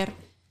ver,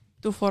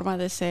 tu forma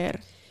de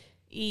ser.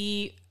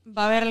 Y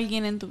va a haber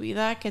alguien en tu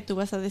vida que tú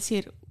vas a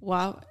decir,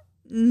 wow,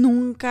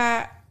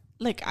 nunca...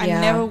 Like, I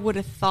never would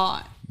have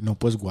thought. No,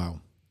 pues, wow.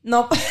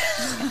 No.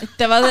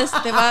 te va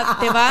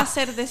a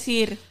hacer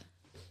decir,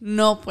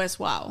 no, pues,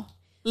 wow.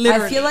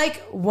 Literally. I feel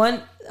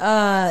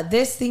like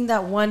this thing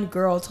that one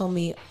girl told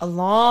me a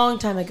long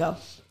time ago.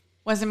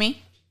 Was it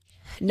me?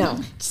 No.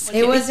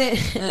 It wasn't.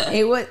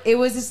 It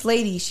was this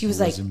lady. She was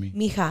like,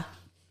 mija,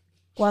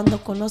 cuando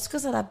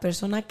conozcas a la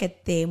persona que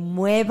te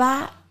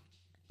mueva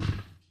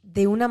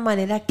de una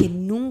manera que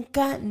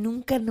nunca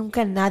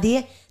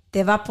nadie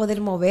te va a poder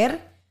mover,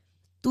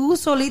 tú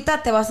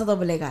solita te vas a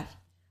doblegar.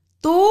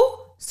 Tú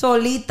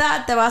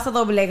solita te vas a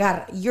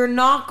doblegar. You're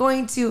not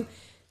going to...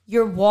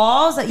 Your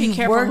walls that you've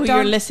worked on... Be careful who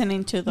you're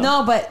listening to, though.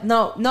 No, but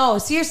no,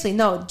 seriously,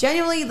 no.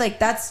 Genuinely, like,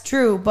 that's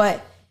true.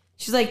 But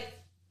she's like,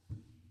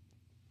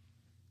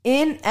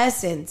 in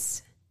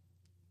essence,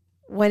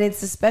 when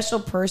it's a special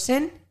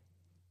person,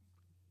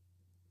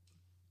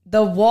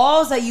 the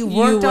walls that you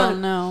worked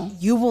on...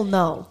 You will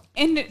know.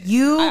 And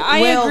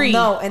I agree.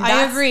 Know, and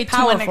I agree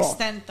powerful. To an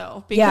extent,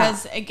 though.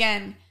 Because,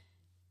 again...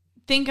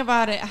 Think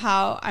about it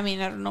how, I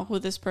mean, I don't know who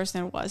this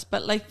person was,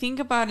 but like, think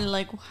about it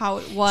like how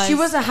it was. She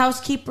was a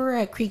housekeeper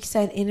at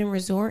Creekside Inn and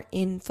Resort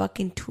in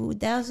fucking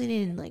 2000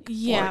 and like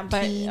 14,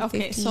 but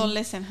okay, 15. So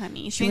listen,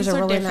 honey. She was a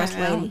really nice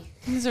lady.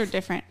 Things are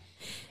different.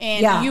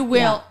 And you will.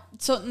 Yeah.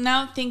 So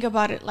now think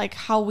about it like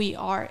how we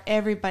are,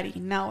 everybody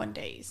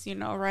nowadays, you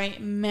know,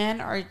 right?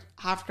 Men are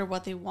after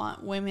what they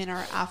want. Women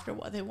are after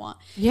what they want.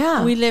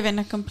 Yeah. We live in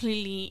a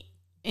completely,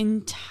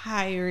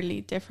 entirely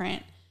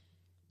different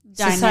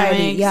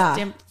society,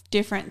 dynamics,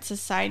 different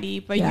society,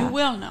 but you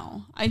will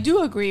know. I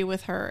do agree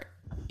with her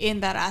in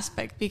that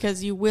aspect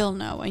because you will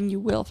know and you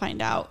will find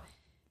out,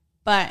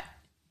 but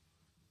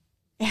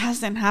it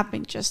hasn't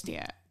happened just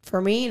yet.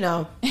 For me,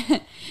 no.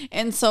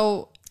 And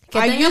so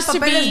I used to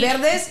be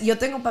verdes, yo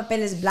tengo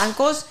papeles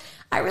blancos.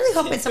 I really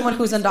hope it's someone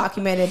who's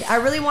undocumented. I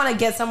really want to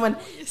get someone.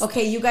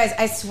 Okay, you guys,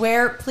 I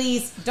swear,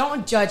 please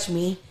don't judge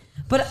me,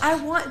 but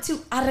I want to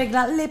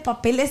arreglarle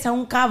papeles a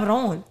un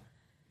cabrón.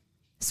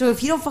 So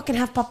if you don't fucking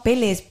have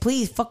papeles,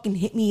 please fucking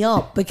hit me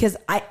up because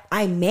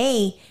I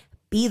may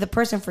be the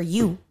person for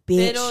you,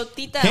 bitch. Pero,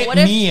 tita, hit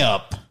me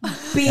up,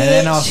 bitch. And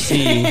then I'll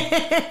see.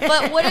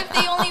 But what if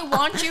they only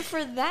want you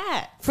for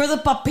that? For the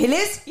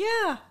papeles?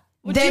 Yeah.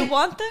 Would you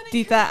want that?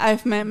 Tita,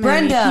 I've met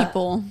many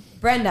people.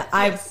 Brenda,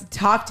 I've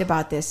talked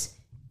about this.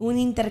 Un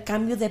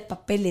intercambio de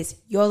papeles.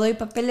 Yo doy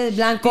papeles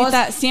blancos.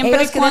 Tita,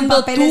 siempre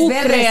cuando tú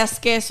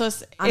creas que eso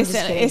es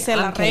el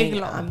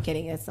arreglo. I'm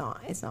kidding. It's not.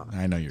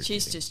 I know you're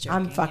She's kidding. just joking.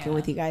 I'm fucking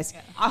with you guys.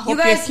 Yeah. I hope you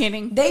guys, you're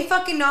kidding. They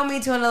fucking know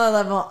me to another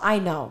level. I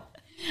know.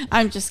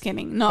 I'm just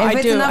kidding. No, if I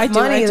it's do. Enough I do.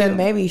 Money, I do. Then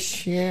maybe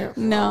shit.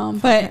 No,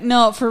 but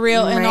no, for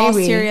real. In all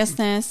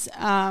seriousness,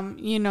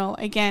 you know,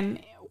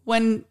 again,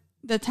 when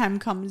the time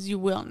comes, you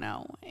will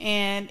know,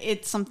 and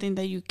it's something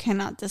that you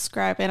cannot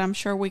describe. And I'm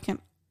sure we can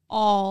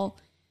all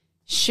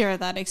share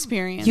that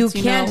experience. You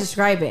can't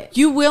describe it.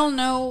 You will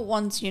know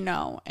once you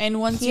know, and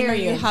once you know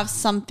you have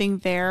something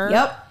there.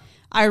 Yep.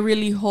 I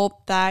really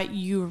hope that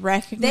you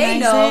recognize they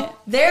know. it.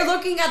 They're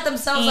looking at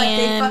themselves like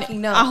they fucking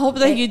know. I hope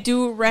that you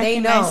do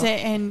recognize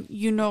it and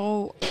you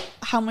know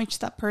how much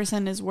that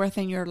person is worth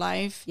in your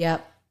life.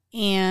 Yep.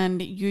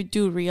 And you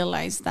do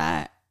realize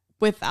that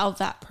without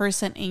that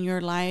person in your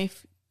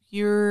life,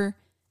 you're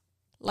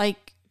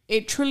like,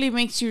 it truly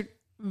makes you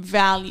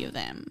value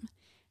them.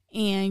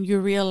 And you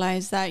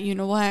realize that, you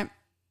know what,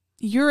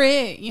 you're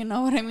it. You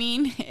know what I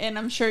mean? And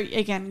I'm sure,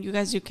 again, you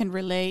guys, you can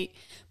relate,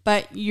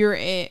 but you're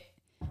it.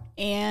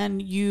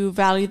 And you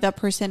value that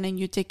person and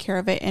you take care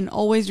of it. And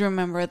always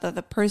remember that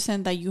the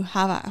person that you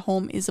have at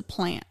home is a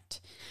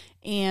plant.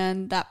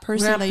 And that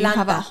person that you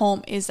have at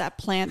home is that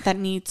plant that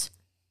needs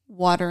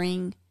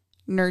watering,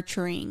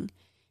 nurturing.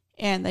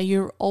 And that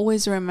you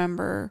always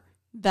remember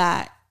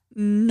that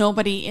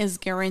nobody is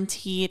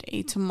guaranteed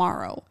a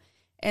tomorrow.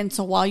 And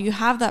so while you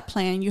have that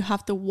plant, you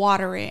have to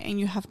water it and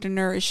you have to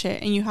nourish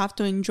it and you have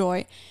to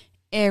enjoy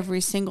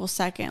every single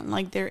second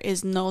like there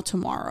is no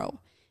tomorrow.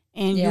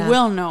 And you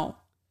will know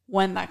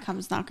when that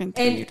comes knocking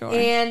through your door.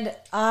 And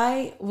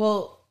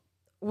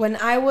when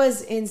I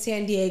was in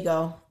San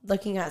Diego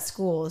looking at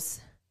schools,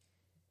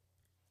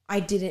 I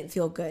didn't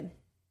feel good.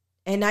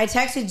 And I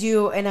texted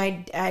you and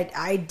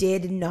I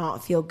did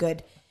not feel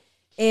good.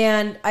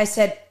 And I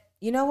said,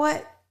 you know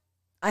what?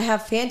 I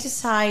have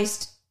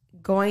fantasized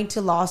going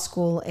to law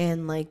school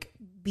and like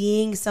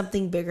being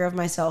something bigger of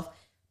myself,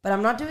 but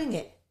I'm not doing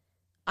it.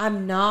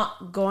 I'm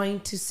not going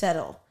to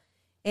settle.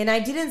 And I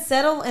didn't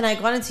settle, and I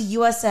got into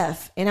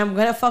USF, and I'm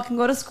gonna fucking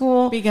go to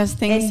school because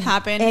things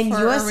happen for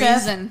USF, a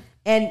reason.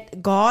 And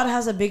God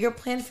has a bigger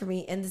plan for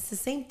me. And it's the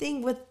same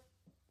thing with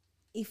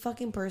a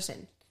fucking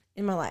person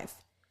in my life.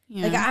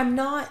 Yeah. Like,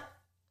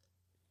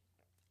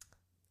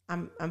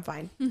 I'm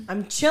fine.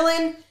 I'm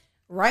chilling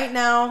right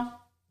now.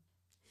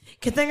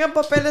 Que tengan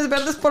papeles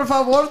verdes, por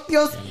favor,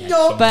 Dios.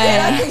 No.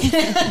 But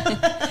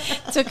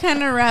to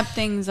kind of wrap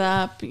things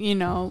up, you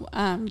know,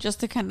 just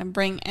to kind of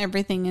bring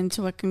everything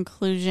into a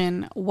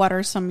conclusion, what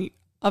are some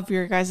of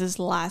your guys'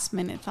 last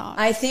minute thoughts?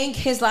 I think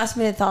his last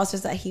minute thoughts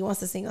is that he wants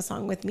to sing a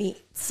song with me.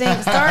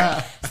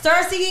 Start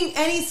singing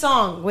any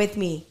song with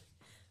me.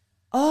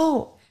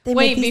 Oh,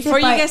 wait, before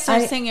you guys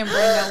start singing,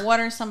 Brenda, what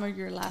are some of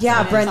your last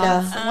minute Brenda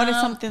thoughts? What is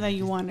something that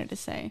you wanted to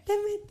say?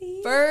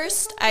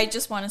 First, I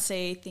just want to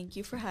say thank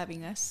you for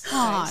having us.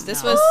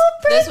 This was so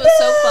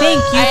fun.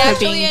 Thank you. I for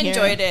actually being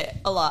enjoyed here. it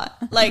a lot.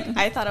 Like,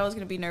 I thought I was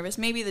gonna be nervous.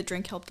 Maybe the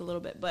drink helped a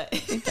little bit, but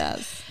it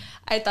does.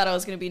 I thought I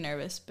was gonna be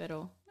nervous, but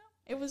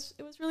it was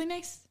really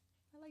nice.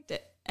 I liked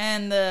it,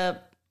 and the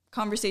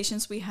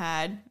conversations we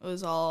had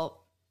was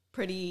all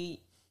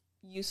pretty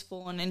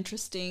useful and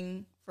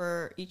interesting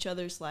for each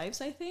other's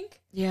lives, I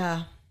think.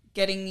 Yeah.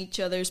 Getting each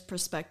other's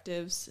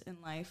perspectives in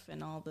life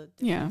and all the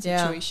different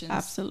situations. Yeah,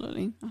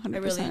 absolutely. 100%. I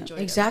really enjoyed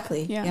it.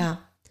 Exactly. Yeah.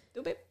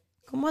 ¿Tú, babe?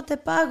 ¿Cómo te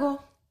pago?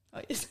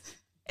 Oh, yes.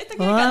 Esta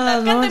quiere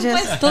cantar. Canten,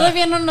 pues.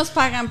 Todavía no nos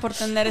pagan por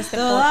tener este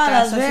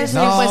Todas podcast. Así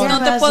no. Pues no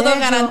te puedo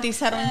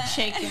garantizar un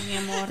cheque, mi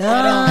amor.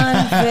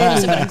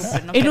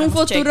 Pero en un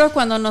futuro,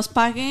 cuando nos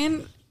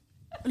paguen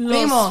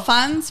los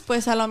fans,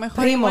 pues a lo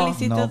mejor igual y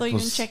sí te doy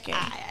un cheque.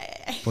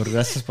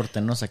 Gracias por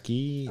tenernos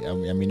aquí.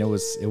 I mean, it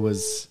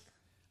was.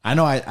 I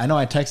know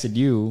I texted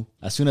you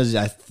as soon as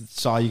I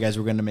saw you guys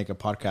were going to make a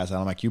podcast. And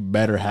I'm like, you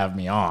better have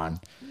me on,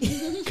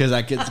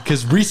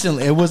 because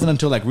recently it wasn't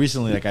until like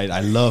recently like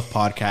I love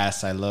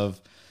podcasts. I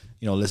love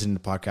listening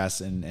to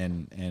podcasts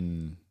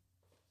and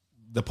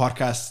the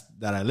podcasts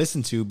that I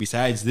listen to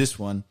besides this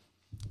one.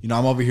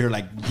 I'm over here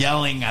like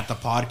yelling at the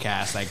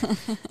podcast, like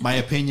my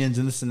opinions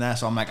and this and that.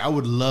 So I'm like, I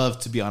would love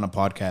to be on a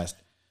podcast.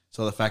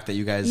 So the fact that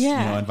you guys,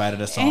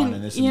 invited us on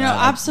and this and that,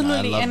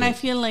 absolutely. And I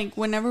feel like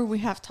whenever we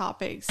have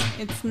topics,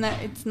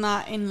 it's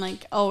not in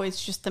like, oh,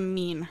 it's just a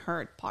me and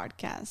Hurt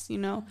podcast,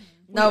 No.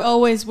 We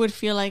always would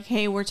feel like,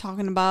 hey, we're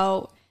talking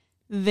about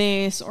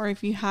this, or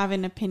if you have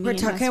an opinion. We're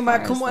talking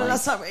about como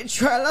las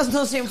habichuelas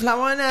nos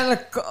inflaman el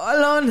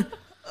colon.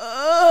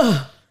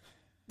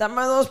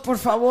 Dame dos, por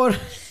favor.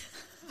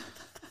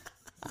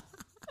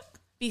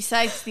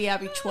 Besides the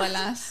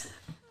habichuelas,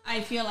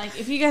 I feel like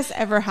if you guys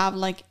ever have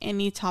like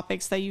any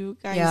topics that you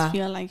guys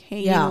feel like,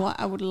 hey, you know what,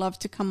 I would love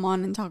to come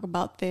on and talk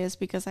about this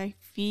because I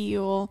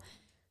feel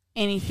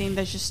anything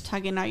that's just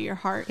tugging at your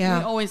heart. We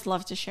always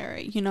love to share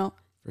it,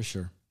 For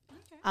sure.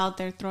 Out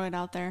there, throw it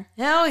out there.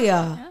 Hell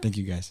yeah. Thank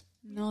you guys.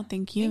 No,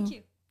 thank you. Thank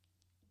you.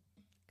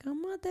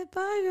 ¿Cómo te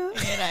pago?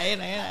 Era.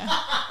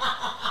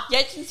 Ya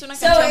échense una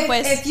canción,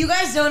 pues. If you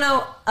guys don't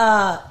know,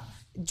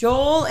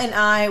 Joel and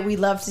I, we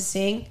love to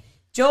sing.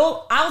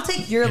 Joel, I'll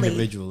take your lead.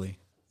 Individually.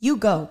 You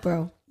go,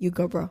 bro.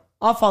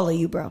 I'll follow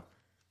you, bro.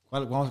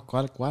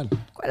 ¿Cuál?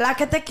 La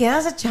que te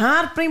quieras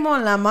echar, primo.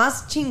 La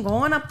más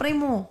chingona,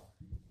 primo.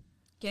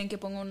 ¿Quieren que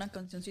ponga una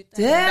cancioncita?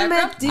 Te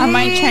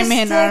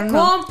metiste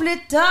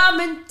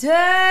completamente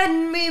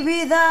en mi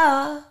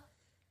vida.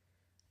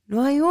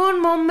 No hay un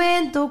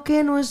momento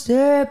que no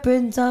esté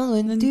pensando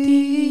en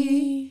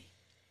ti.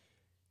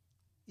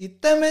 Y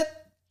te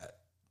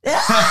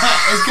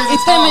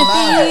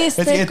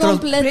metiste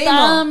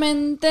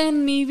completamente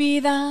en mi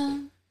vida.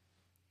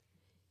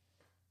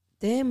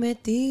 Te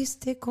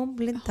metiste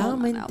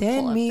completamente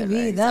en mi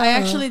vida. I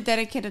actually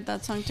dedicated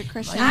that song to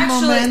Christian. Hay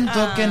un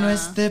momento que no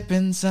esté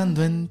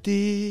pensando en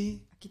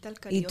ti.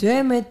 Y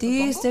te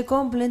metiste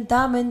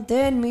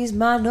completamente en mis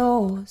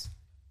manos.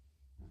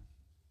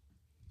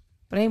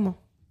 Primo.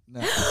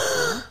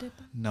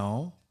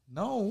 No.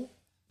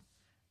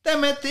 Te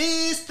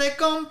metiste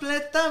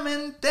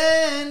completamente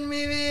en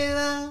mi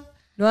vida.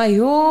 No hay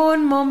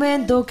un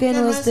momento que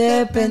no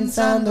esté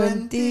pensando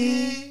en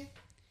ti.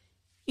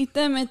 Y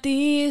te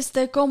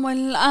metiste como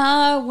el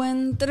agua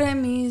entre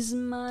mis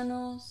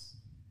manos.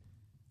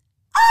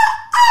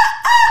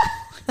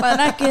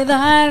 Para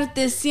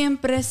quedarte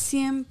siempre,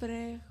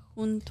 siempre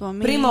junto a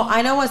mí. Primo,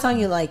 I know what song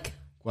you like.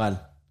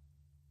 ¿Cuál?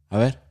 A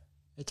ver,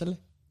 échale.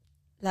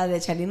 La de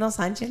Chalino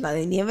Sánchez, la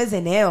de Nieves de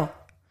Enero.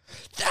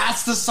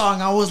 That's the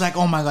song. I was like,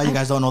 oh my God, you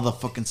guys don't know the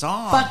fucking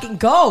song. Fucking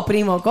go,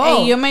 primo, go.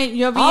 Hey, yo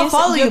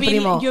vi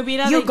primo. Yo vi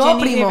la you de go,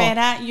 Jenny primo.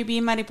 Rivera, yo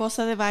vi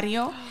Mariposa de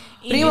Barrio.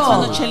 Primo,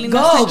 cuando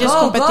Chalino Sánchez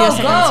competió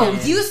esa canción.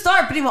 You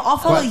start, primo. I'll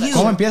follow you.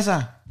 ¿Cómo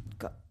empieza?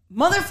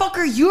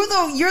 Motherfucker, you're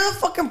the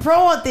fucking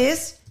pro at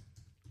this.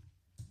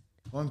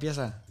 ¿Cómo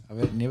empieza? A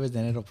ver, Nieves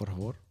de Enero, por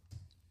favor.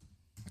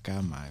 Acá,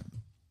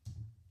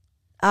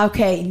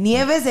 Okay,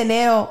 Nieves de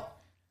Enero.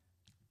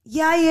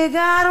 Ya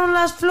llegaron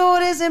las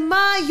flores de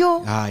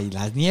mayo. Ay,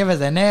 las nieves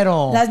de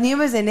enero. Las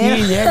nieves de enero.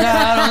 Y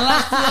llegaron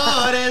las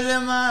flores de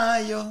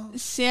mayo.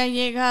 Se ha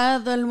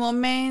llegado el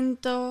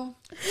momento.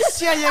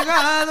 Se ha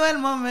llegado el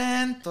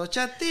momento,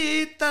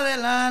 chatita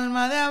del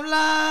alma, de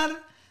hablar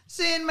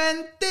sin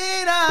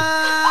mentiras.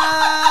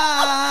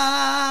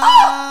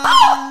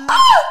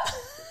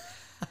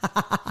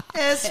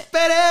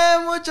 Esperé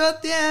mucho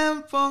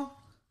tiempo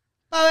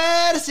a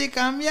ver si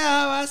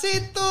cambiabas y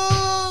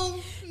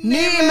tú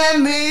ni me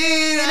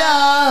miras.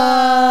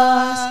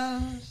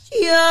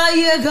 Ya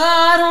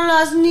llegaron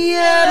las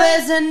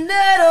nieves de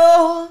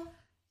enero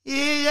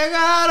y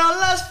llegaron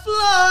las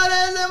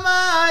flores de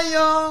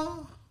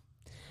mayo.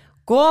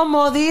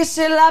 Como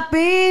dice la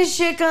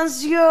pinche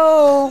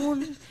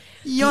canción.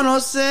 Yo no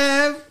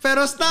sé,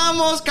 pero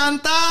estamos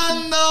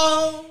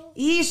cantando.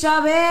 Y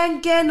saben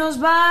que nos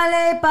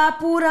vale pa'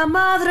 pura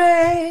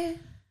madre.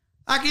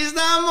 Aquí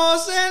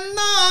estamos en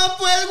No,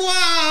 pues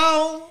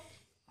wow.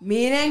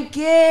 Miren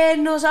que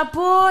nos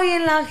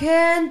apoyen la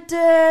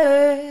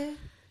gente.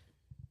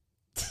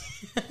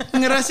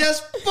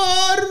 Gracias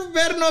por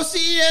vernos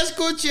y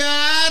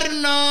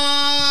escucharnos.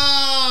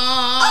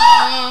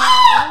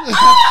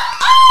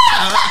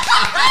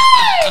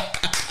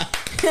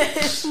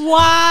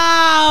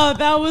 Wow,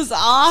 that was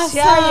awesome.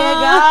 Se ha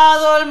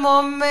llegado el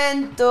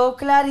momento,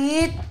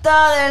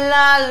 Clarita del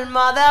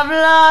alma, de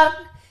hablar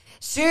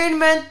sin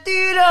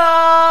mentiras.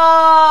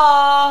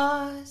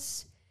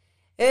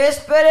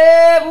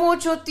 Esperé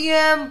mucho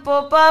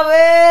tiempo para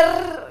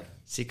ver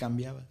si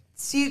cambiabas.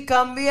 Si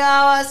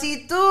cambiabas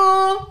y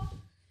tú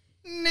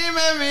ni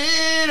me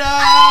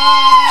miras.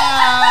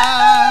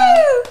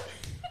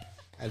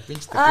 Al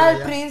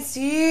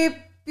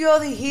principio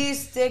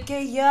dijiste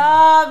que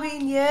ya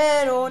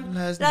vinieron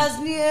las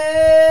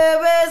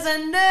nieves de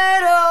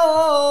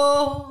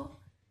enero.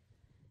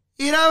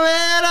 Ir a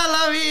ver a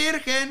la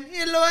Virgen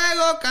y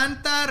luego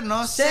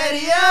cantarnos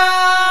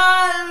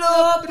sería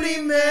lo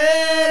primero.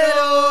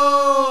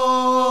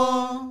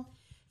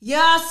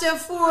 Ya se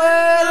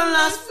fueron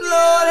las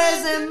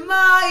flores de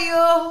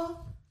mayo.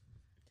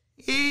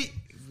 Y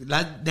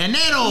de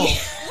enero.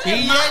 Y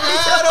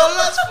llegaron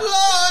las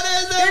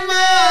flores de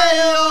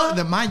mayo.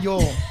 De mayo.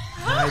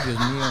 Ay, Dios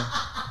mío.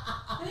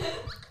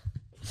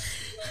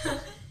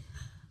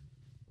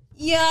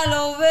 Ya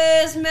lo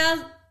ves, me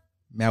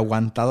ha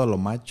aguantado lo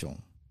macho.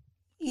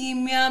 Y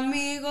mi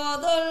amigo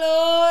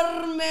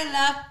Dolor me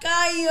la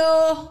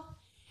cayó.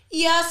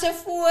 Ya se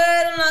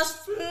fueron las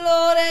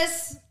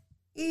flores.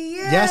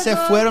 Ya se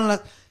fueron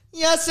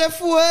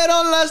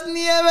las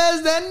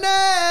nieves de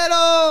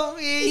enero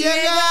y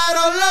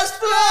llegaron las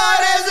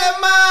flores de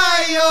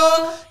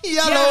mayo.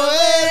 Ya lo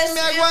ves,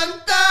 me ha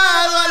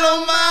aguantado a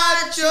lo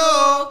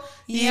macho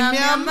y mi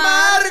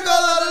amargo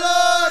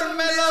dolor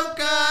me lo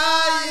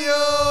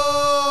callo.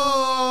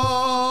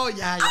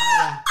 Ya.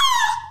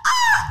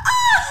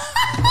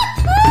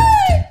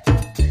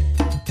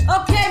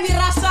 Okay, mi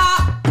raza.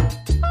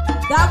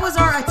 That was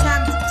our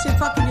attempt to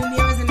fucking do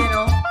Nieves de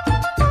Enero.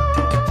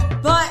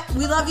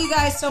 We love you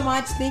guys so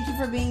much. Thank you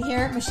for being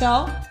here.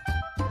 Michelle?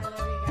 I love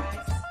you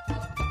guys.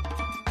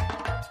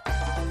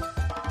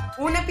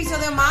 Un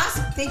episodio más.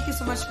 Thank you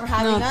so much for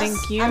having us.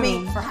 Thank you. I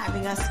mean, for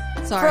having us.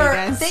 Sorry,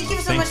 guys. Thank you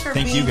so much for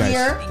being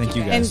here. Thank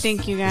you guys. And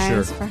thank you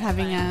guys for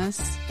having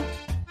us.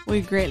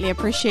 We greatly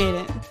appreciate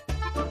it.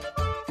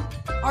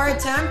 Our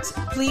attempt,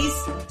 please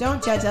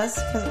don't judge us,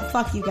 because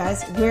fuck you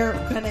guys. We're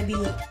going to be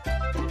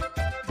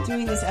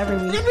doing this every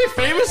week. You'll be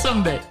famous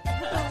someday.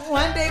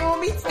 One day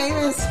we'll be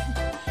famous.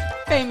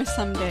 Famous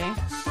someday.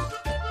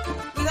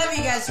 We love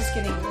you guys. Just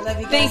kidding. We love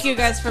you guys. Thank you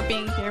guys for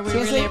being here. We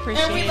really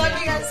appreciate it. And we love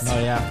you guys. No,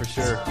 yeah, for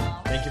sure.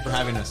 Thank you for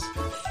having us.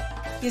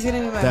 He's going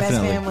to be my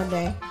best man one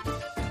day.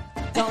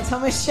 Don't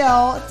tell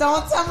Michelle.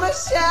 Don't tell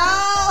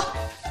Michelle.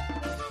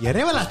 Y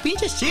arriba las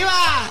pinches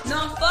chivas.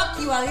 No, fuck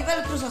you. Arriba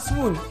el Cruz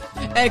Azul.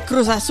 El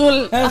Cruz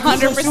Azul.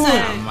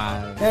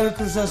 100%. El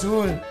Cruz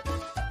Azul.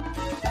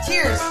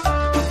 Cheers.